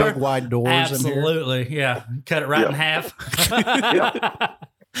on the these door. big wide doors in here. Absolutely. Yeah. Cut it right in half.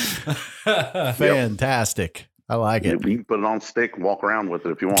 Fantastic. I like You it. can put it on a stick and walk around with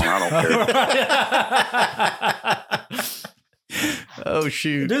it if you want. I don't care. Oh,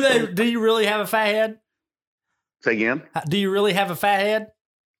 shoot. Do you really have a fat head? Say again. Do you really have a fat head?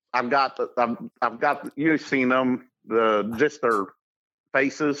 I've got you've seen them, just their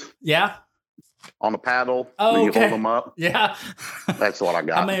faces Yeah. on the paddle. Oh, and you okay. hold them up. Yeah. That's what I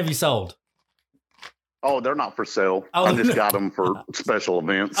got. How many have you sold? Oh, they're not for sale. Oh. I just got them for special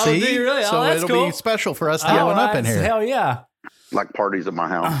events, Oh, do you really? So Oh, that's it'll cool. be special for us to get one up in here. Hell yeah. like parties at my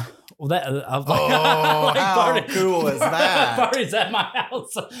house. Well, that I was like, Oh, how cool is that? Parties at my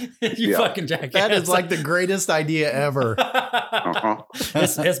house. You Yeah. fucking jackass. That is like the greatest idea ever. Uh-huh.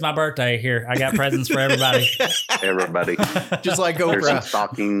 it's my birthday here. I got presents for everybody. Everybody. Just like Here's some Oprah.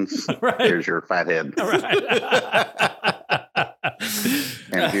 stockings. Right. Here's your fat head.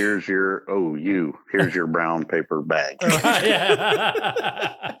 And here's your here's your brown paper bag. Yeah.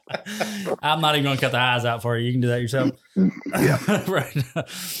 I'm not even gonna cut the eyes out for you. You can do that yourself. Yeah. Right.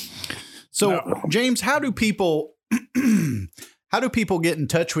 So, James, how do people get in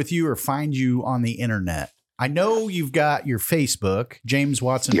touch with you or find you on the internet? I know you've got your Facebook, James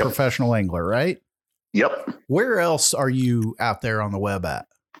Watson Yep. Professional Angler, right? Yep. Where else are you out there on the web at?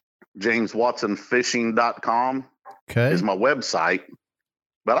 JamesWatsonFishing.com Okay. is my website.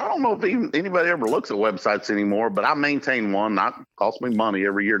 But I don't know if even anybody ever looks at websites anymore, but I maintain one. Not cost me money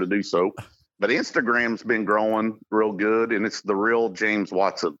every year to do so. But Instagram's been growing real good, and it's the real James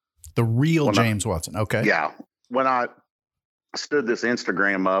Watson. The real Well, James Watson. Okay. Yeah. When I stood this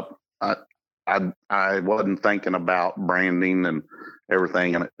Instagram up, I wasn't thinking about branding and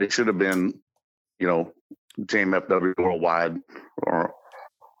everything, and it should have been, JMFW Worldwide,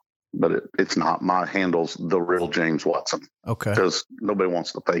 but it's not. My handle's the real James Watson Okay. because nobody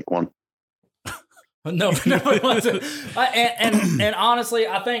wants to fake one. No one wants to. And honestly,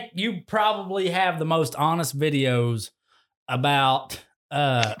 I think you probably have the most honest videos about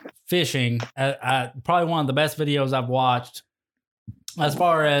fishing. Probably one of the best videos I've watched as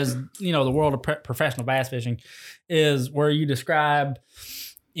far as, you know, the world of professional bass fishing is where you describe,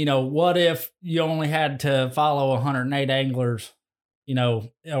 you know, what if you only had to follow 108 anglers, you know,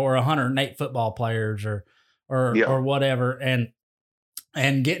 or 108 football players or whatever.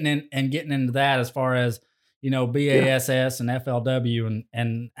 And getting into that as far as, you know, BASS and FLW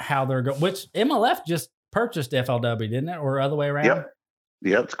and how they're going, which MLF just purchased FLW, didn't it? Or other way around? Yep.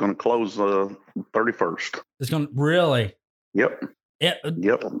 Yeah, it's going to close 31st. It's going to really? Yep.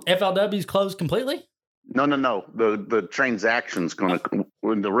 FLW's closed completely? No. The transaction's going to,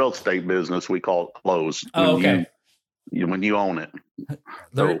 in the real estate business, we call it closed. Oh, okay. When you own it.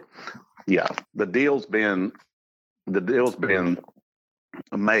 So, yeah, the deal's been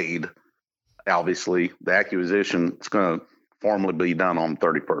made. Obviously, the acquisition is going to formally be done on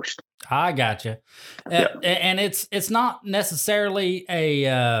 31st. I got you. And it's not necessarily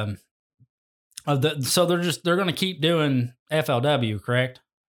a so they're going to keep doing FLW, correct?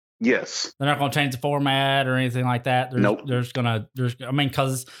 Yes. They're not going to change the format or anything like that. Nope.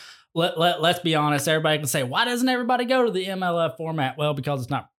 Because let's be honest, everybody can say, why doesn't everybody go to the MLF format? Well, because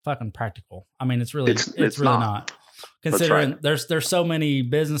it's not fucking practical. I mean, it's really not. Considering there's so many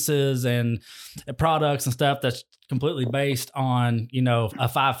businesses and products and stuff that's completely based on, you know, a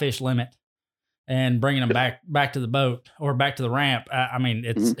 5 fish limit and bringing them back to the boat or back to the ramp. I mean,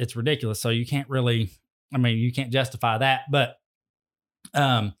 it's ridiculous. So you can't you can't justify that. But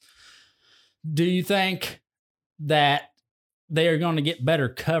do you think that they are going to get better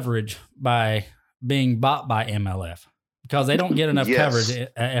coverage by being bought by MLF? Because they don't get enough coverage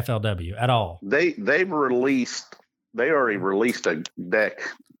at FLW at all. They already released a deck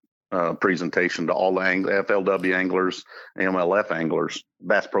presentation to all the FLW anglers, MLF anglers,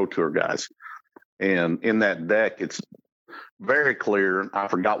 Bass Pro Tour guys. And in that deck, it's very clear. I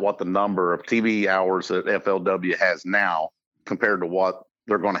forgot what the number of TV hours that FLW has now compared to what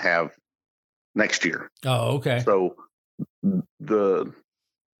they're going to have next year. Oh, okay. So and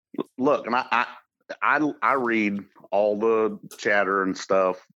I read all the chatter and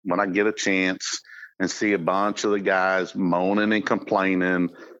stuff when I get a chance and see a bunch of the guys moaning and complaining,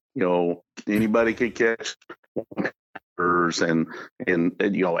 you know, anybody could catch and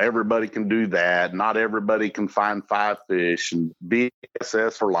you know, everybody can do that. Not everybody can find 5 fish and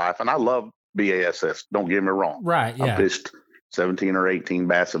BASS for life. And I love BASS. Don't get me wrong. Right. Yeah. I fished 17 or 18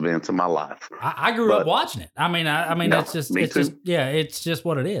 bass events in my life. I grew up watching it. I mean, it's just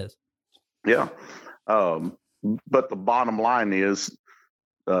what it is. Yeah. But the bottom line is,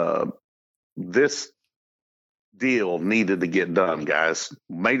 this deal needed to get done, guys.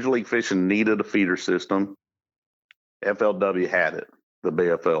 Major League Fishing needed a feeder system. FLW had it, the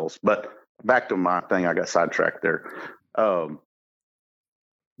BFLs. But back to my thing, I got sidetracked there.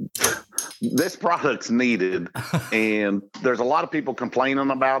 This product's needed, and there's a lot of people complaining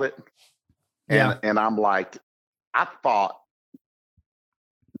about it. And I'm like, I thought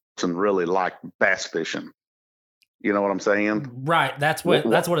really liked bass fishing. You know what I'm saying? Right. That's what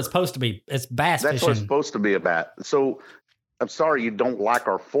it's supposed to be. It's bass fishing. That's what it's supposed to be about. So I'm sorry you don't like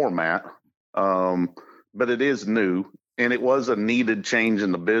our format, but it is new, and it was a needed change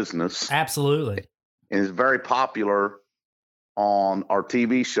in the business. Absolutely. And it's very popular on our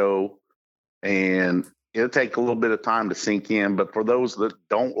TV show, and it'll take a little bit of time to sink in. But for those that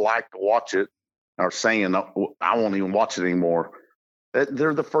don't like to watch it or saying, I won't even watch it anymore,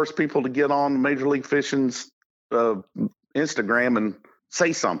 they're the first people to get on Major League Fishing's Instagram and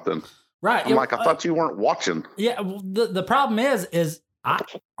say something. Right. I'm like, I thought you weren't watching. Yeah. Well, the problem is I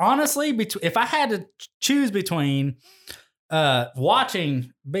honestly, if I had to choose between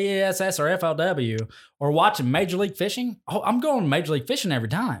watching BASS or FLW or watching Major League Fishing, I'm going Major League Fishing every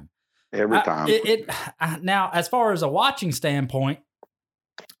time. Every time. Now, as far as a watching standpoint,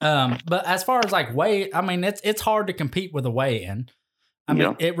 but as far as like weigh, I mean, it's hard to compete with a weigh-in. I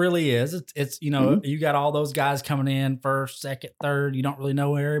mean, it really is. It's you know, you got all those guys coming in first, second, third. You don't really know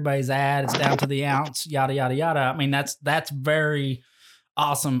where everybody's at. It's down to the ounce, yada, yada, yada. I mean, that's very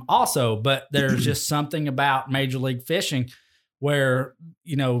awesome also, but there's just something about Major League Fishing where,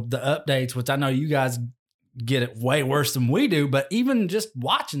 you know, the updates, which I know you guys get it way worse than we do, but even just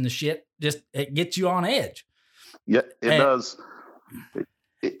watching the shit, it gets you on edge. Yeah, it does.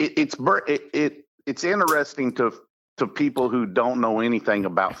 It's interesting to people who don't know anything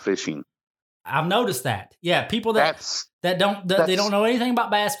about fishing. I've noticed that. Yeah, people they don't know anything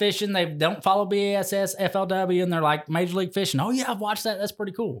about bass fishing. They don't follow BASS, FLW, and they're like Major League Fishing. Oh yeah, I've watched that. That's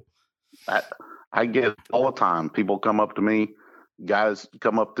pretty cool. I get it all the time. People come up to me, guys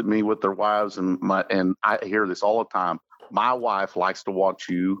come up to me with their wives, and I hear this all the time. My wife likes to watch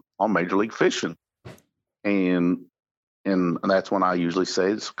you on Major League Fishing, and And that's when I usually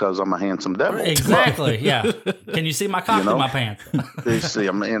say it's because I'm a handsome devil. Exactly. Yeah. Can you see my cock in my pants? You see,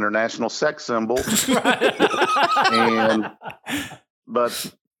 I'm an international sex symbol.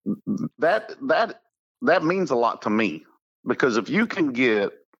 But that means a lot to me, because if you can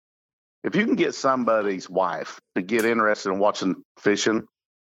get somebody's wife to get interested in watching fishing,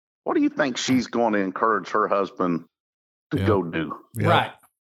 what do you think she's going to encourage her husband to go do? Yep. Right.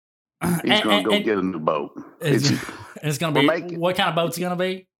 He's going to go get a new boat. It's going to be, what kind of boat's it going to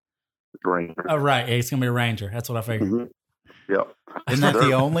be? Ranger. Oh, right. It's going to be a Ranger. That's what I figured. Mm-hmm. Yep. Isn't that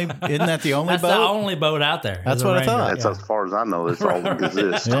the only That's boat? the only boat out there. That's is a what I Ranger. thought. That's as far as I know. That's all that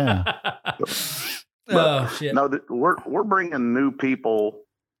exists. Yeah. Oh, shit. No, we're bringing new people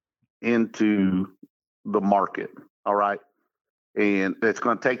into the market. All right. And it's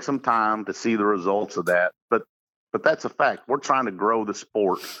going to take some time to see the results of that. But that's a fact. We're trying to grow the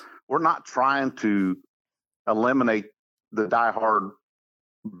sport. We're not trying to eliminate the diehard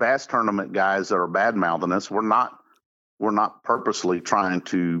bass tournament guys that are bad mouthing us. We're not purposely trying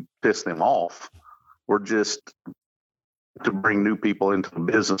to piss them off. We're just to bring new people into the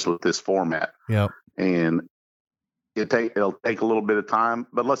business with this format. Yep. And it'll take a little bit of time,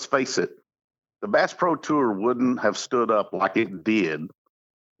 but let's face it, the Bass Pro Tour wouldn't have stood up like it did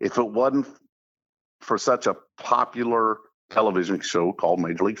if it wasn't for such a popular television show called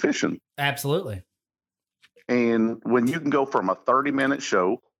Major League Fishing. Absolutely. And when you can go from a 30-minute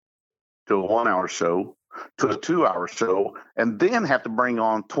show to a 1-hour show to a 2-hour show, and then have to bring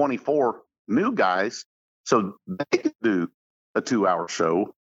on 24 new guys so they can do a 2-hour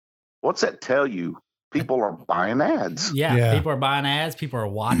show, what's that tell you? People are buying ads. Yeah. People are buying ads. People are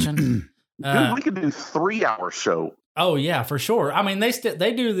watching. Dude, we could do 3-hour show. Oh yeah, for sure. I mean, they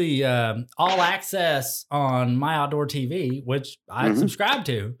do the all access on My Outdoor TV, which I subscribe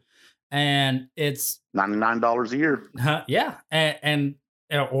to, and it's $99 a year. Yeah, and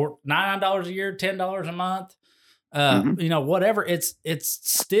or $99 a year, $10 a month. You know, whatever. It's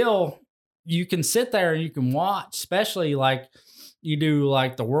still, you can sit there and you can watch, especially like you do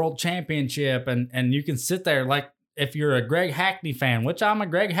like the World Championship, and you can sit there like, if you're a Greg Hackney fan, which I'm a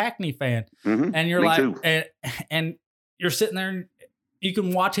Greg Hackney fan, and you're and you're sitting there and you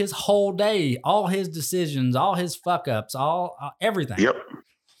can watch his whole day, all his decisions, all his fuck ups, all everything. Yep.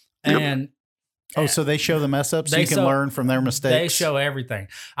 And so they show the mess ups so you can learn from their mistakes. They show everything.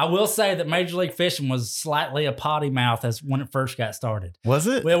 I will say that Major League Fishing was slightly a potty mouth as when it first got started. Was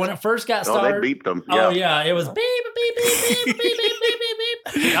it? Well, when it first got started, they beeped them. Oh yeah, it was beep beep beep beep beep beep beep beep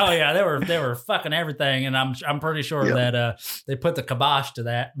beep. Oh yeah, they were fucking everything, and I'm pretty sure that they put the kibosh to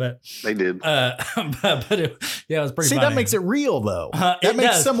that, but they did. But it was pretty. See, funny. that makes it real though. That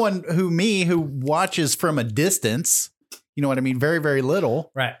makes someone who watches from a distance, you know what I mean, very very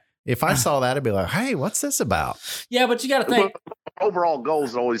little, right? If I saw that, I'd be like, hey, what's this about? Yeah, but you got to think. Overall goal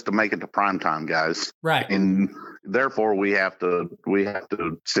is always to make it to primetime, guys. Right. And therefore we have to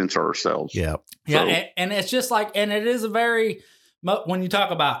censor ourselves. Yeah. Yeah. So, and it's just like, and it is a very, when you talk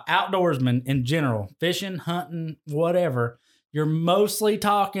about outdoorsmen in general, fishing, hunting, whatever, you're mostly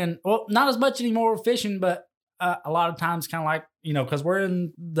talking, well, not as much anymore with fishing, but a lot of times kind of like, you know, because we're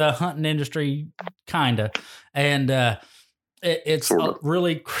in the hunting industry, kind of. And, it's sort of.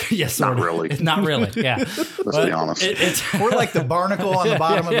 Really, yes, not really. It's not really, yeah. Let's be honest. We're like the barnacle on the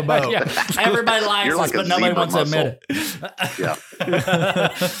bottom of the boat. Yeah. Everybody likes us, but nobody wants to admit it.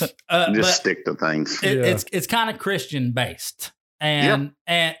 Yeah. Just stick to things. It's kind of Christian based, and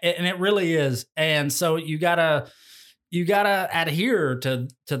it really is. And so you gotta adhere to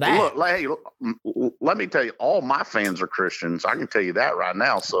that. Look, hey, let me tell you, all my fans are Christians. I can tell you that right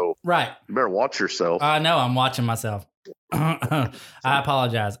now. So right, you better watch yourself. I know I'm watching myself. I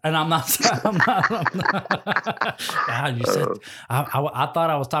apologize, and I'm not. God, you said I thought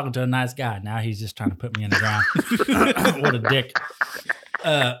I was talking to a nice guy. Now he's just trying to put me in the ground. What a dick!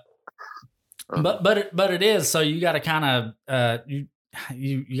 But it is. So you got to kind of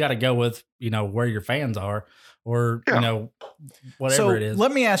you got to go with, you know, where your fans are, or you know, whatever it is.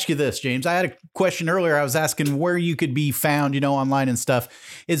 Let me ask you this, James. I had a question earlier. I was asking where you could be found, you know, online and stuff.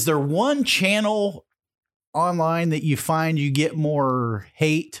 Is there one channel online that you find you get more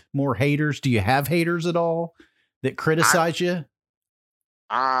haters? Do you have haters at all that criticize you?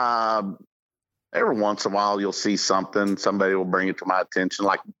 Every once in a while you'll see something, somebody will bring it to my attention,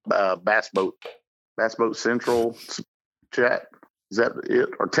 like Bass Boat Central chat. Is that it?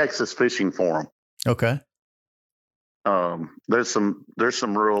 Or Texas Fishing Forum. Okay. There's some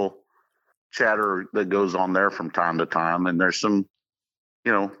real chatter that goes on there from time to time, and there's some,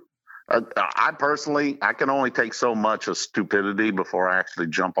 you know, I personally, I can only take so much of stupidity before I actually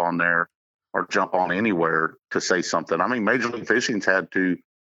jump on there or jump on anywhere to say something. I mean, Major League Fishing's had to,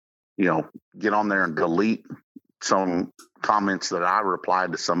 get on there and delete some comments that I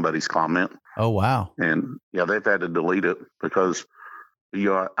replied to somebody's comment. Oh, wow. And they've had to delete it because,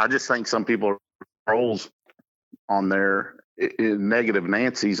 I just think some people are trolls on there in negative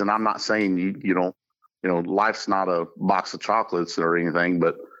Nancy's. And I'm not saying you don't, life's not a box of chocolates or anything,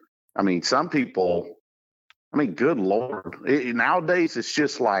 but I mean, some people, good Lord, nowadays it's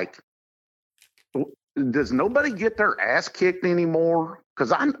just like, does nobody get their ass kicked anymore?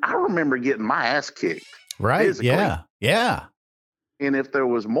 Because I remember getting my ass kicked. Right. Physically. Yeah. Yeah. And if there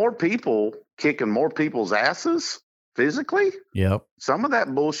was more people kicking more people's asses physically, yep, some of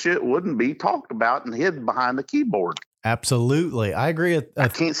that bullshit wouldn't be talked about and hid behind the keyboard. Absolutely. I agree. I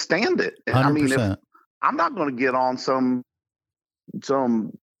can't stand it. 100%. I mean, if I'm not going to get on some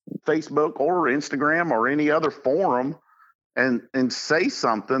Facebook or Instagram or any other forum and say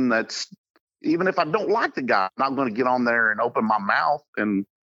something that's, even if I don't like the guy, I'm not going to get on there and open my mouth and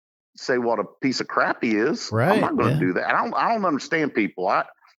say what a piece of crap he is. Right. I'm not going to do that. I don't understand people.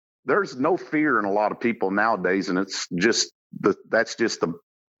 There's no fear in a lot of people nowadays, and it's just that's just the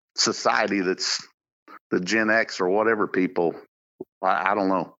society that's the Gen X or whatever people. I don't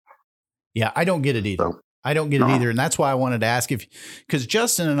know. Yeah, I don't get it either. I don't get it either, and that's why I wanted to ask because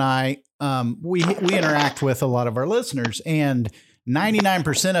Justin and I, we interact with a lot of our listeners, and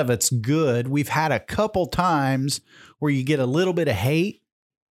 99% of it's good. We've had a couple times where you get a little bit of hate,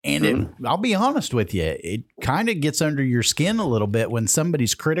 and I'll be honest with you, it kind of gets under your skin a little bit when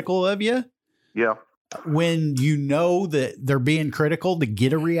somebody's critical of you. Yeah. When you know that they're being critical to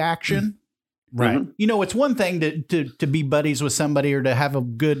get a reaction. Right. Mm-hmm. It's one thing to be buddies with somebody or to have a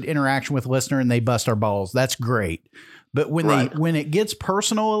good interaction with a listener and they bust our balls. That's great. But when it gets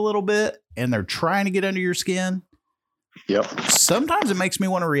personal a little bit and they're trying to get under your skin, yep, sometimes it makes me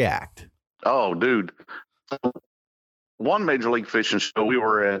want to react. Oh, dude. One Major League Fishing show, we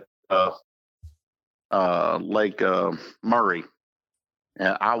were at Lake Murray,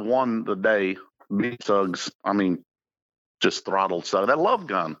 and I won the day. Beach Suggs, just throttled Suggs. That love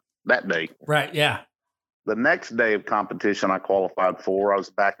gun that day. Right, yeah. The next day of competition I qualified for, I was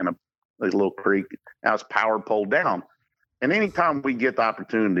back in a little creek. I was power pole down. And anytime we get the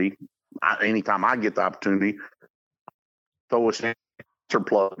opportunity, anytime I get the opportunity, throw a sensor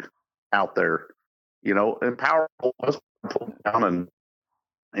plug out there, and power pole was pulled down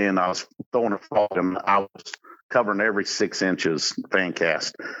and I was throwing a frog and I was covering every 6 inches fan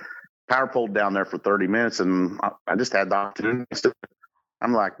cast. Power pole down there for 30 minutes and I just had the opportunity.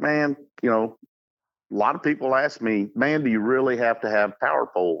 I'm like, man, a lot of people ask me, man, do you really have to have power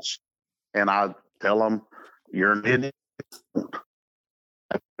poles? And I tell them, you're an idiot.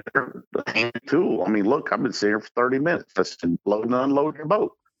 The handy tool. Look, I've been sitting here for 30 minutes. Just load and unload your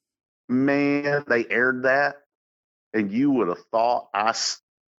boat. Man, they aired that, and you would have thought I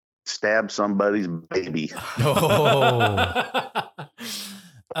stabbed somebody's baby. Oh.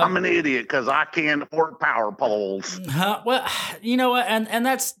 I'm an idiot because I can't afford power poles. Well, you know what, and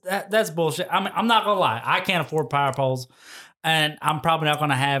that's bullshit. I'm not gonna lie, I can't afford power poles, and I'm probably not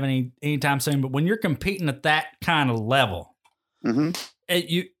gonna have any anytime soon. But when you're competing at that kind of level,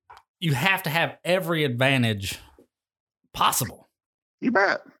 you have to have every advantage possible. You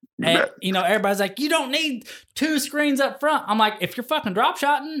bet. Everybody's like, you don't need 2 screens up front. I'm like, if you're fucking drop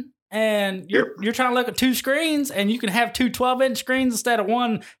shotting and you're trying to look at 2 screens and you can have 2 12-inch screens instead of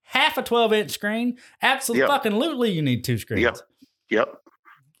one half a 12-inch screen, absolutely you need 2 screens. Yep.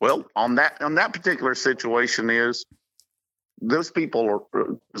 Well, on that particular situation there's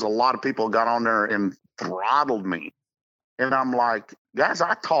a lot of people got on there and throttled me. And I'm like, guys,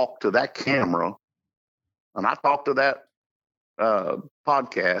 I talked to that camera and I talked to that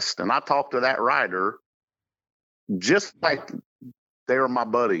podcast and I talked to that rider just like they were my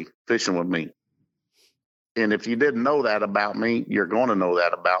buddy fishing with me. And if you didn't know that about me, you're going to know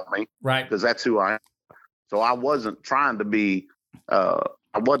that about me. Right. Because that's who I am. So I wasn't trying to be, I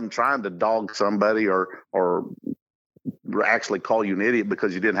wasn't trying to dog somebody or actually call you an idiot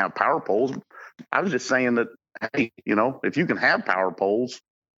because you didn't have power poles. I was just saying that, hey, if you can have power poles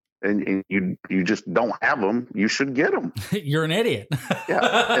and you just don't have them, you should get them. You're an idiot.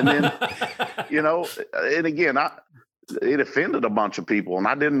 Yeah. And then, and again, it offended a bunch of people, and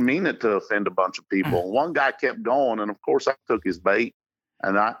I didn't mean it to offend a bunch of people. One guy kept going, and of course I took his bait,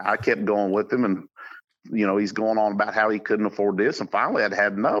 and I kept going with him, and he's going on about how he couldn't afford this, and finally I'd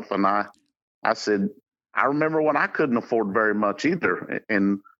had enough, and I said, I remember when I couldn't afford very much either,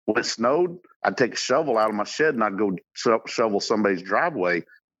 and when it snowed, I'd take a shovel out of my shed and I'd go shovel somebody's driveway,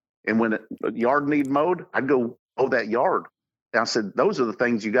 and when the yard needed mowed, I'd go mow that yard. I said, those are the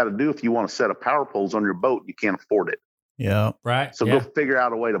things you got to do if you want to set a power poles on your boat. You can't afford it. Yeah. Right. So go figure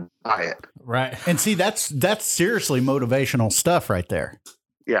out a way to buy it. Right. And see, that's seriously motivational stuff right there.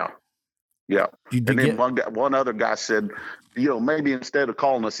 Yeah. Yeah. And then one other guy said, maybe instead of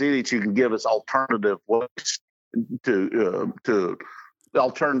calling us idiots, you can give us alternative ways to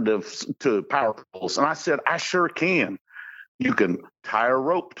alternatives to power poles. And I said, I sure can. You can tie a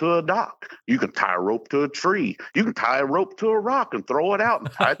rope to a dock. You can tie a rope to a tree. You can tie a rope to a rock and throw it out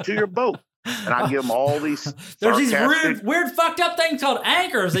and tie it to your boat. And I give them all these. There's these weird, fucked up things called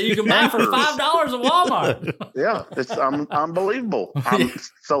anchors that you can buy for $5 at Walmart. Yeah, it's unbelievable. I'm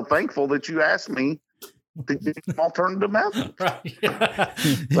so thankful that you asked me to give an alternative method. Right.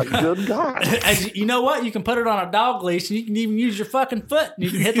 Like, good God. And you know what? You can put it on a dog leash, and you can even use your fucking foot. And you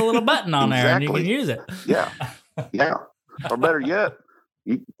can hit the little button on there, and you can use it. Yeah, yeah. Or better yet,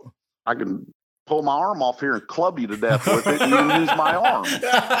 I can pull my arm off here and club you to death with it, and you can use my arm.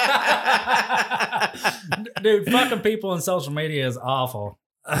 Dude, fucking people on social media is awful.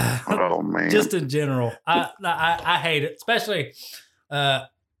 Oh man! Just in general, I hate it. Especially,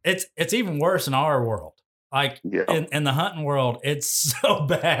 it's even worse in our world. Like in the hunting world, it's so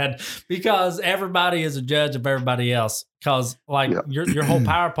bad because everybody is a judge of everybody else. Because your whole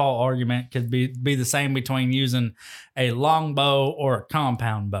power pole argument could be the same between using a long bow or a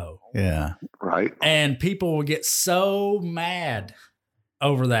compound bow. Yeah, right. And people will get so mad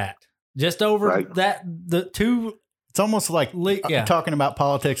over that. Just over that, the two. It's almost like talking about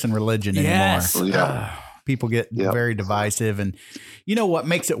politics and religion anymore. Yes. Yeah. People get very divisive. And you know what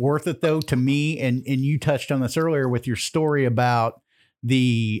makes it worth it, though, to me, and you touched on this earlier with your story about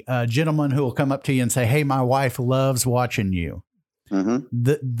the gentleman who will come up to you and say, hey, my wife loves watching you. Mm-hmm.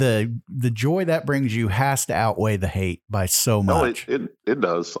 The joy that brings you has to outweigh the hate by so much. No, it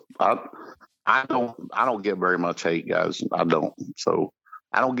does. I don't get very much hate, guys. I don't. So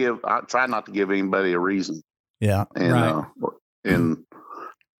I try not to give anybody a reason. Yeah. And,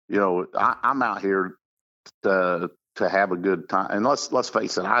 I'm out here to have a good time. And let's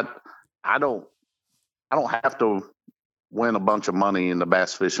face it, I don't have to win a bunch of money in the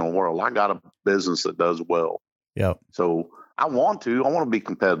bass fishing world. I got a business that does well. Yeah. So I want to be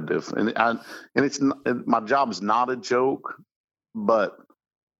competitive, and my job is not a joke, but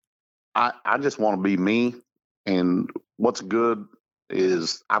I just want to be me. And what's good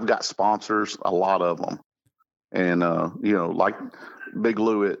is I've got sponsors, a lot of them. And, like Big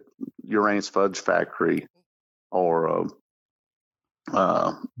Lou at Uranus Fudge Factory or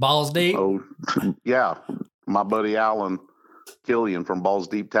Balls Deep. Oh, yeah. My buddy Alan Killian from Balls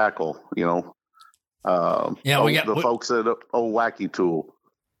Deep Tackle, we got the folks at Old Wacky Tool.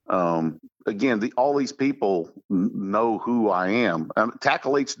 Again, all these people know who I am.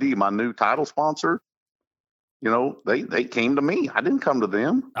 Tackle HD, my new title sponsor, they came to me. I didn't come to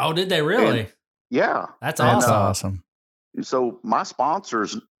them. Oh, did they really? Yeah. That's awesome. That's awesome. So my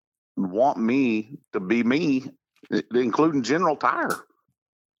sponsors want me to be me, including General Tire.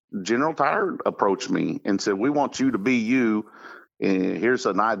 General Tire approached me and said, we want you to be you. And here's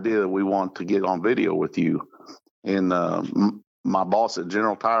an idea that we want to get on video with you. And my boss at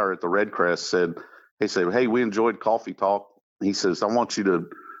General Tire at the Red Crest said, hey, we enjoyed Coffee Talk. He says, I want you to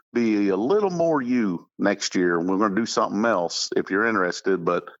be a little more you next year. We're going to do something else if you're interested,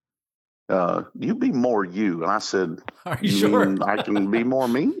 but you be more you. And I said, are you sure I can be more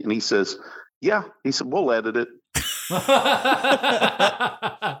me? And he says, yeah. He said, we'll edit it.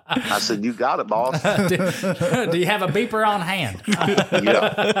 I said, you got it, boss. Do you have a beeper on hand?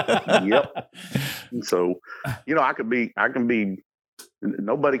 Yep. So, I can be,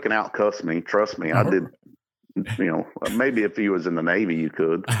 nobody can outcuss me. Trust me. I did, maybe if he was in the Navy, you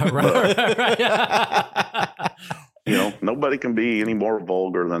could. Nobody can be any more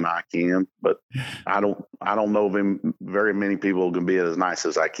vulgar than I can, but I don't know of very many people who can be as nice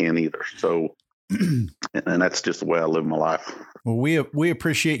as I can either. So, and that's just the way I live my life. Well, we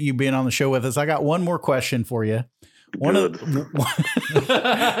appreciate you being on the show with us. I got one more question for you. One of the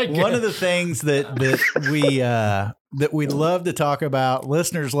things that we love to talk about,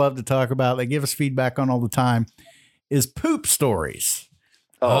 listeners love to talk about, they give us feedback on all the time, is poop stories.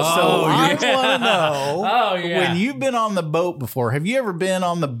 So I want to know, when you've been on the boat before, have you ever been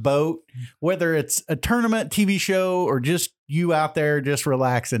on the boat, whether it's a tournament, TV show, or just you out there just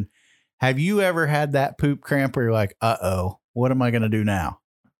relaxing? Have you ever had that poop cramp where you're like, uh-oh, what am I going to do now?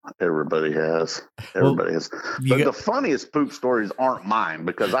 Everybody has. Has. But the funniest poop stories aren't mine,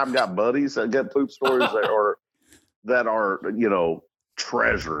 because I've got buddies that get poop stories that are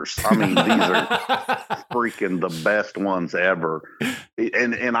treasures. I mean, these are freaking the best ones ever.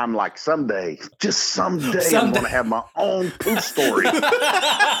 And I'm like, someday I'm going to have my own poop story.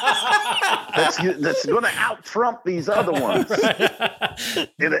 That's going to out-trump these other ones.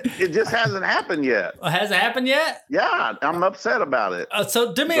 It just hasn't happened yet. Has it happened yet? Yeah, I'm upset about it.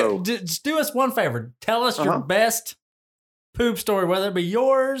 So just do us one favor. Tell us your best poop story, whether it be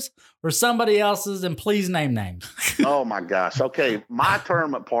yours or somebody else's, and please name names. Oh my gosh. Okay. My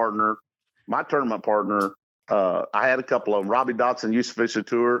tournament partner, I had a couple of them. Robbie Dotson used to fish a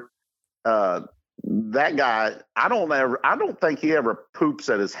tour. That guy, I don't think he ever poops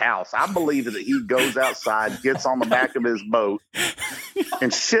at his house. I believe that he goes outside, gets on the back of his boat,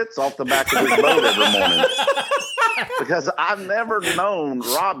 and shits off the back of his boat every morning. Because I've never known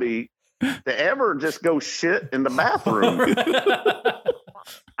Robbie to ever just go shit in the bathroom.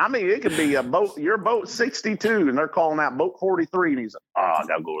 I mean, it could be your boat 62, and they're calling out boat 43, and he's like, oh, I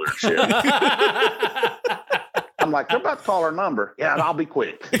gotta go there and shit. I'm like, they're about to call our number. Yeah, I'll be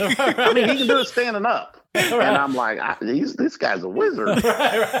quick. I mean, he can do it standing up. And I'm like, this guy's a wizard.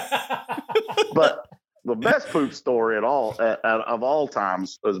 But the best poop story of all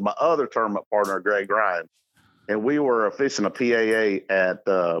times was my other tournament partner, Greg Ryan. And we were fishing a PAA at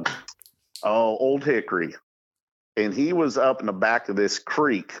Old Hickory. And he was up in the back of this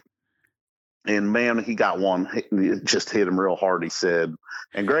creek. And man, he got one. It just hit him real hard, he said.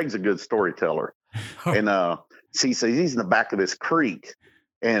 And Greg's a good storyteller. And he says he's in the back of this creek.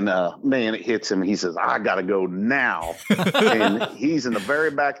 And man, it hits him. He says, I got to go now. And he's in the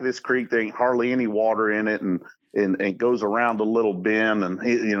very back of this creek. There ain't hardly any water in it. And goes around a little bend. And,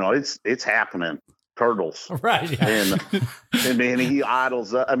 it's happening. Turtles. Right. Yeah. And then he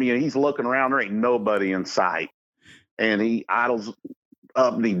idles up. I mean, he's looking around. There ain't nobody in sight. And he idles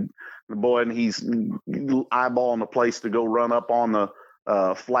up. And he's eyeballing the place to go run up on the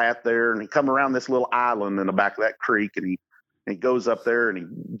flat there. And he come around this little island in the back of that creek. And he goes up there and he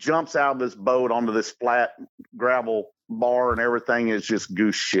jumps out of his boat onto this flat gravel bar, and everything is just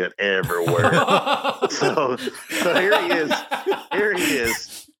goose shit everywhere. so here he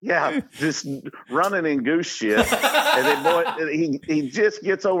is. Yeah, just running in goose shit. And then he just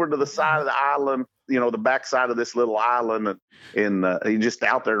gets over to the side of the island, the backside of this little island, and he's just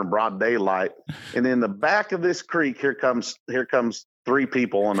out there in broad daylight. And in the back of this creek, here comes 3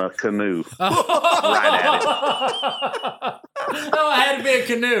 people in a canoe. Right at him. Oh, it had to be a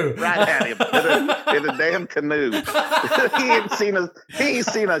canoe. Right at him. In a damn canoe. He ain't seen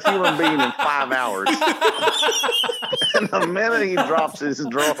a human being in 5 hours. And the minute he drops his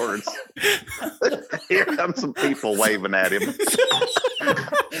drawers, here come some people waving at him.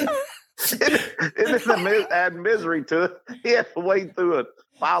 And then add misery to it. He had to wade through a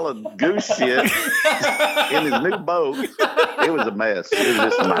pile of goose shit in his new boat. It was a mess. It was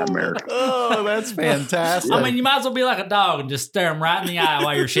just a nightmare. Oh, that's fantastic. I mean, you might as well be like a dog and just stare him right in the eye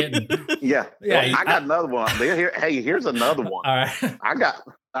while you're shitting. Yeah. Well, I got another one. Here's another one. All right.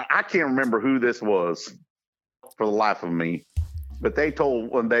 I can't remember who this was for the life of me, but they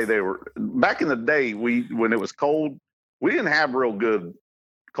told one day they were back in the day. When it was cold, we didn't have real good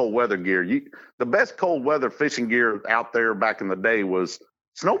cold weather gear. The best cold weather fishing gear out there back in the day was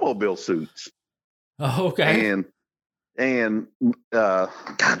snowmobile suits. Oh, okay. And God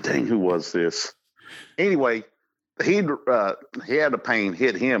dang, who was this? Anyway, he had a pain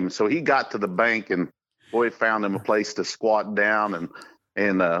hit him, so he got to the bank and found him a place to squat down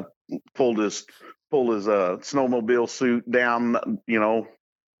and pulled his snowmobile suit down.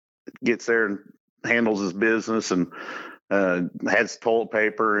 Gets there and handles his business and has toilet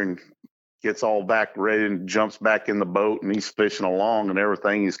paper and gets all back ready and jumps back in the boat, and he's fishing along and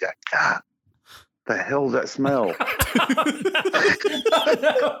everything. He's got, God, the hell's that smell? He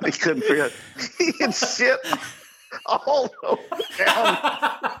couldn't figure it. He had shit all over down.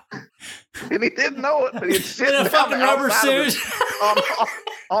 And he didn't know it, but he had shit in a fucking rubber suit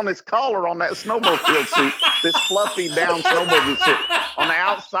on his collar on that snowmobile suit. This fluffy down snowmobile suit on the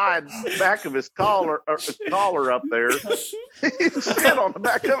outside back of his collar up there. He shit on the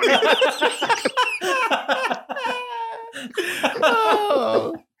back of it.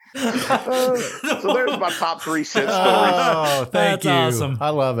 So there's my top 3 shit stories. Oh, thank That's you. awesome. I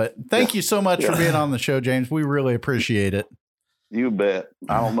love it. Thank you so much for being on the show, James. We really appreciate it. You bet.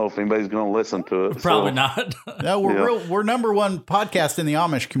 I don't know if anybody's going to listen to it. Probably not. No, we're number 1 podcast in the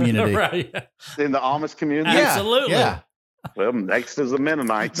Amish community. Right. In the Amish community? Yeah, Absolutely. Yeah. Well, next is the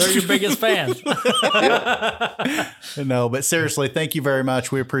Mennonites. They're your biggest fans. No, but seriously, thank you very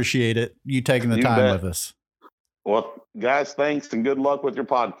much. We appreciate it. You taking the time bet. with us. Well, guys, thanks and good luck with your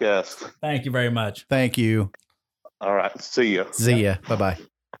podcast. Thank you very much. Thank you. All right. See ya. See ya. Bye-bye.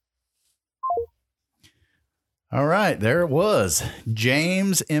 All right. There it was.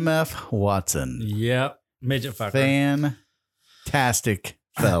 James M.F. Watson. Yep. Midget fucker. Fantastic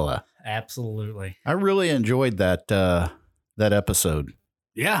fella. Absolutely. I really enjoyed that episode.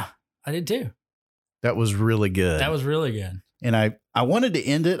 Yeah, I did too. That was really good. That was really good. And I wanted to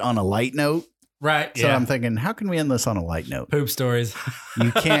end it on a light note. Right. So I'm thinking, how can we end this on a light note? Poop stories.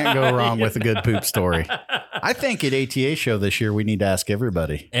 You can't go wrong with a good poop story. I think at ATA show this year, we need to ask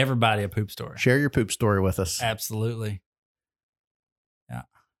everybody. Everybody a poop story. Share your poop story with us. Absolutely.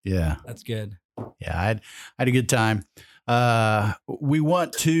 Yeah. That's good. Yeah, I had a good time. We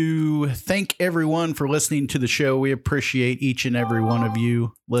want to thank everyone for listening to the show. We appreciate each and every one of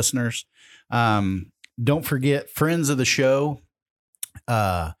you listeners. Don't forget friends of the show,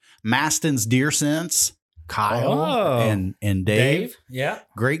 Maston's Deer Sense, Kyle and Dave. Yeah.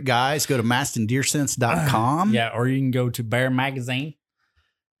 Great guys. Go to mastondeersense.com. Yeah. Or you can go to Bear Magazine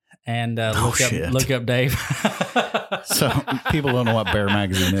and look up Dave. So people don't know what Bear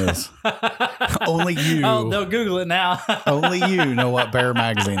Magazine is. Only you. Oh, they'll Google it now. Only you know what Bear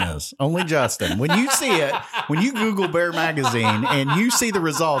Magazine is. Only Justin. When you see it, when you Google Bear Magazine and you see the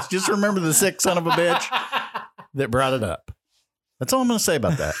results, just remember the sick son of a bitch that brought it up. That's all I'm going to say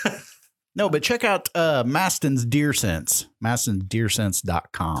about that. No, but check out Maston's Deer Sense,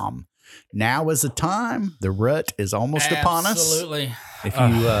 mastondeersense.com. Now is the time. The rut is almost upon us. Absolutely.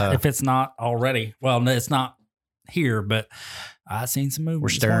 If it's not already. Well, it's not here, but I've seen some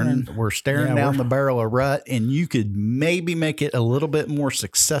movement. We're staring down the barrel of rut, and you could maybe make it a little bit more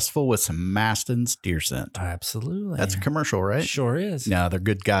successful with some Maston's Deer Scent. Absolutely. That's a commercial, right? Sure is. No, they're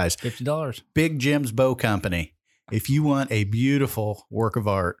good guys. $50. Big Jim's Bow Company. If you want a beautiful work of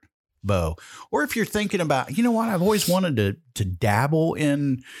art bow, or if you're thinking about, you know what, I've always wanted to dabble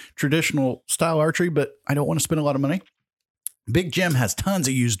in traditional style archery, but I don't want to spend a lot of money. Big Jim has tons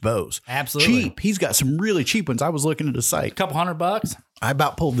of used bows. Absolutely. Cheap. He's got some really cheap ones. I was looking at his site. A couple $100. I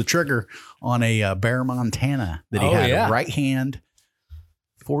about pulled the trigger on a Bear Montana that he had, right hand,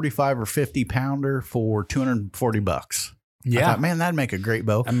 45 or 50 pounder for $240. Yeah. I thought, man, that'd make a great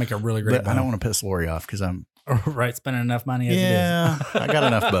bow. That'd make a really great but bow. I don't want to piss Lori off because I'm right, spending enough money as it is. I got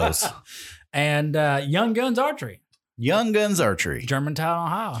enough bows. And Young Guns Archery. Young Guns Archery.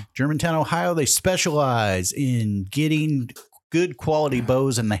 Germantown, Ohio. They specialize in getting good quality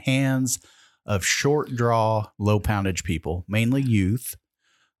bows in the hands of short draw, low poundage people, mainly youth.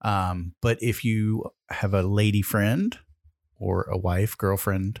 But if you have a lady friend or a wife,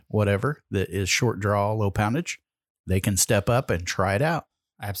 girlfriend, whatever, that is short draw, low poundage, they can step up and try it out.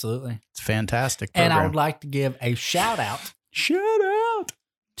 Absolutely. It's a fantastic program. And I would like to give a shout out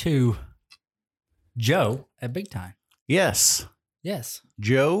to Joe at Big Time. Yes.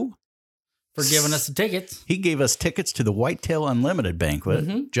 Joe. For giving us the tickets. He gave us tickets to the Whitetail Unlimited banquet.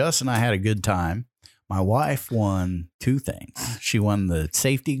 Mm-hmm. Jess and I had a good time. My wife won two things. She won the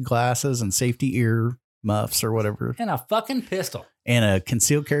safety glasses and safety ear muffs or whatever. And a fucking pistol. And a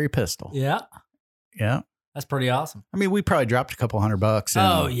concealed carry pistol. Yeah. Yeah. That's pretty awesome. I mean, we probably dropped a couple $100 in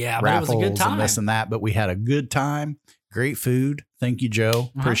but it was a good time. And this and that, but we had a good time. Great food. Thank you,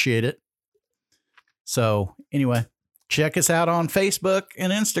 Joe. Appreciate it. So anyway, check us out on Facebook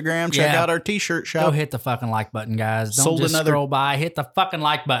and Instagram. Check out our t-shirt shop. Go hit the fucking like button, guys. Don't just scroll by. Hit the fucking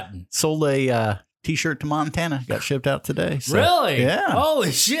like button. Sold a t-shirt to Montana. Got shipped out today. So, really? Yeah.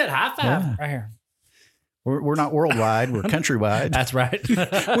 Holy shit. High five. Yeah. Right here. We're not worldwide. We're countrywide. That's right.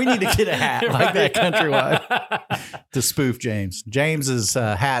 We need to get a hat like that countrywide to spoof James. James's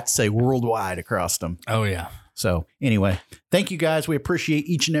hats say worldwide across them. Oh, yeah. So anyway, thank you guys. We appreciate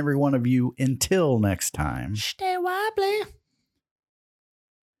each and every one of you. Until next time. Stay wobbly.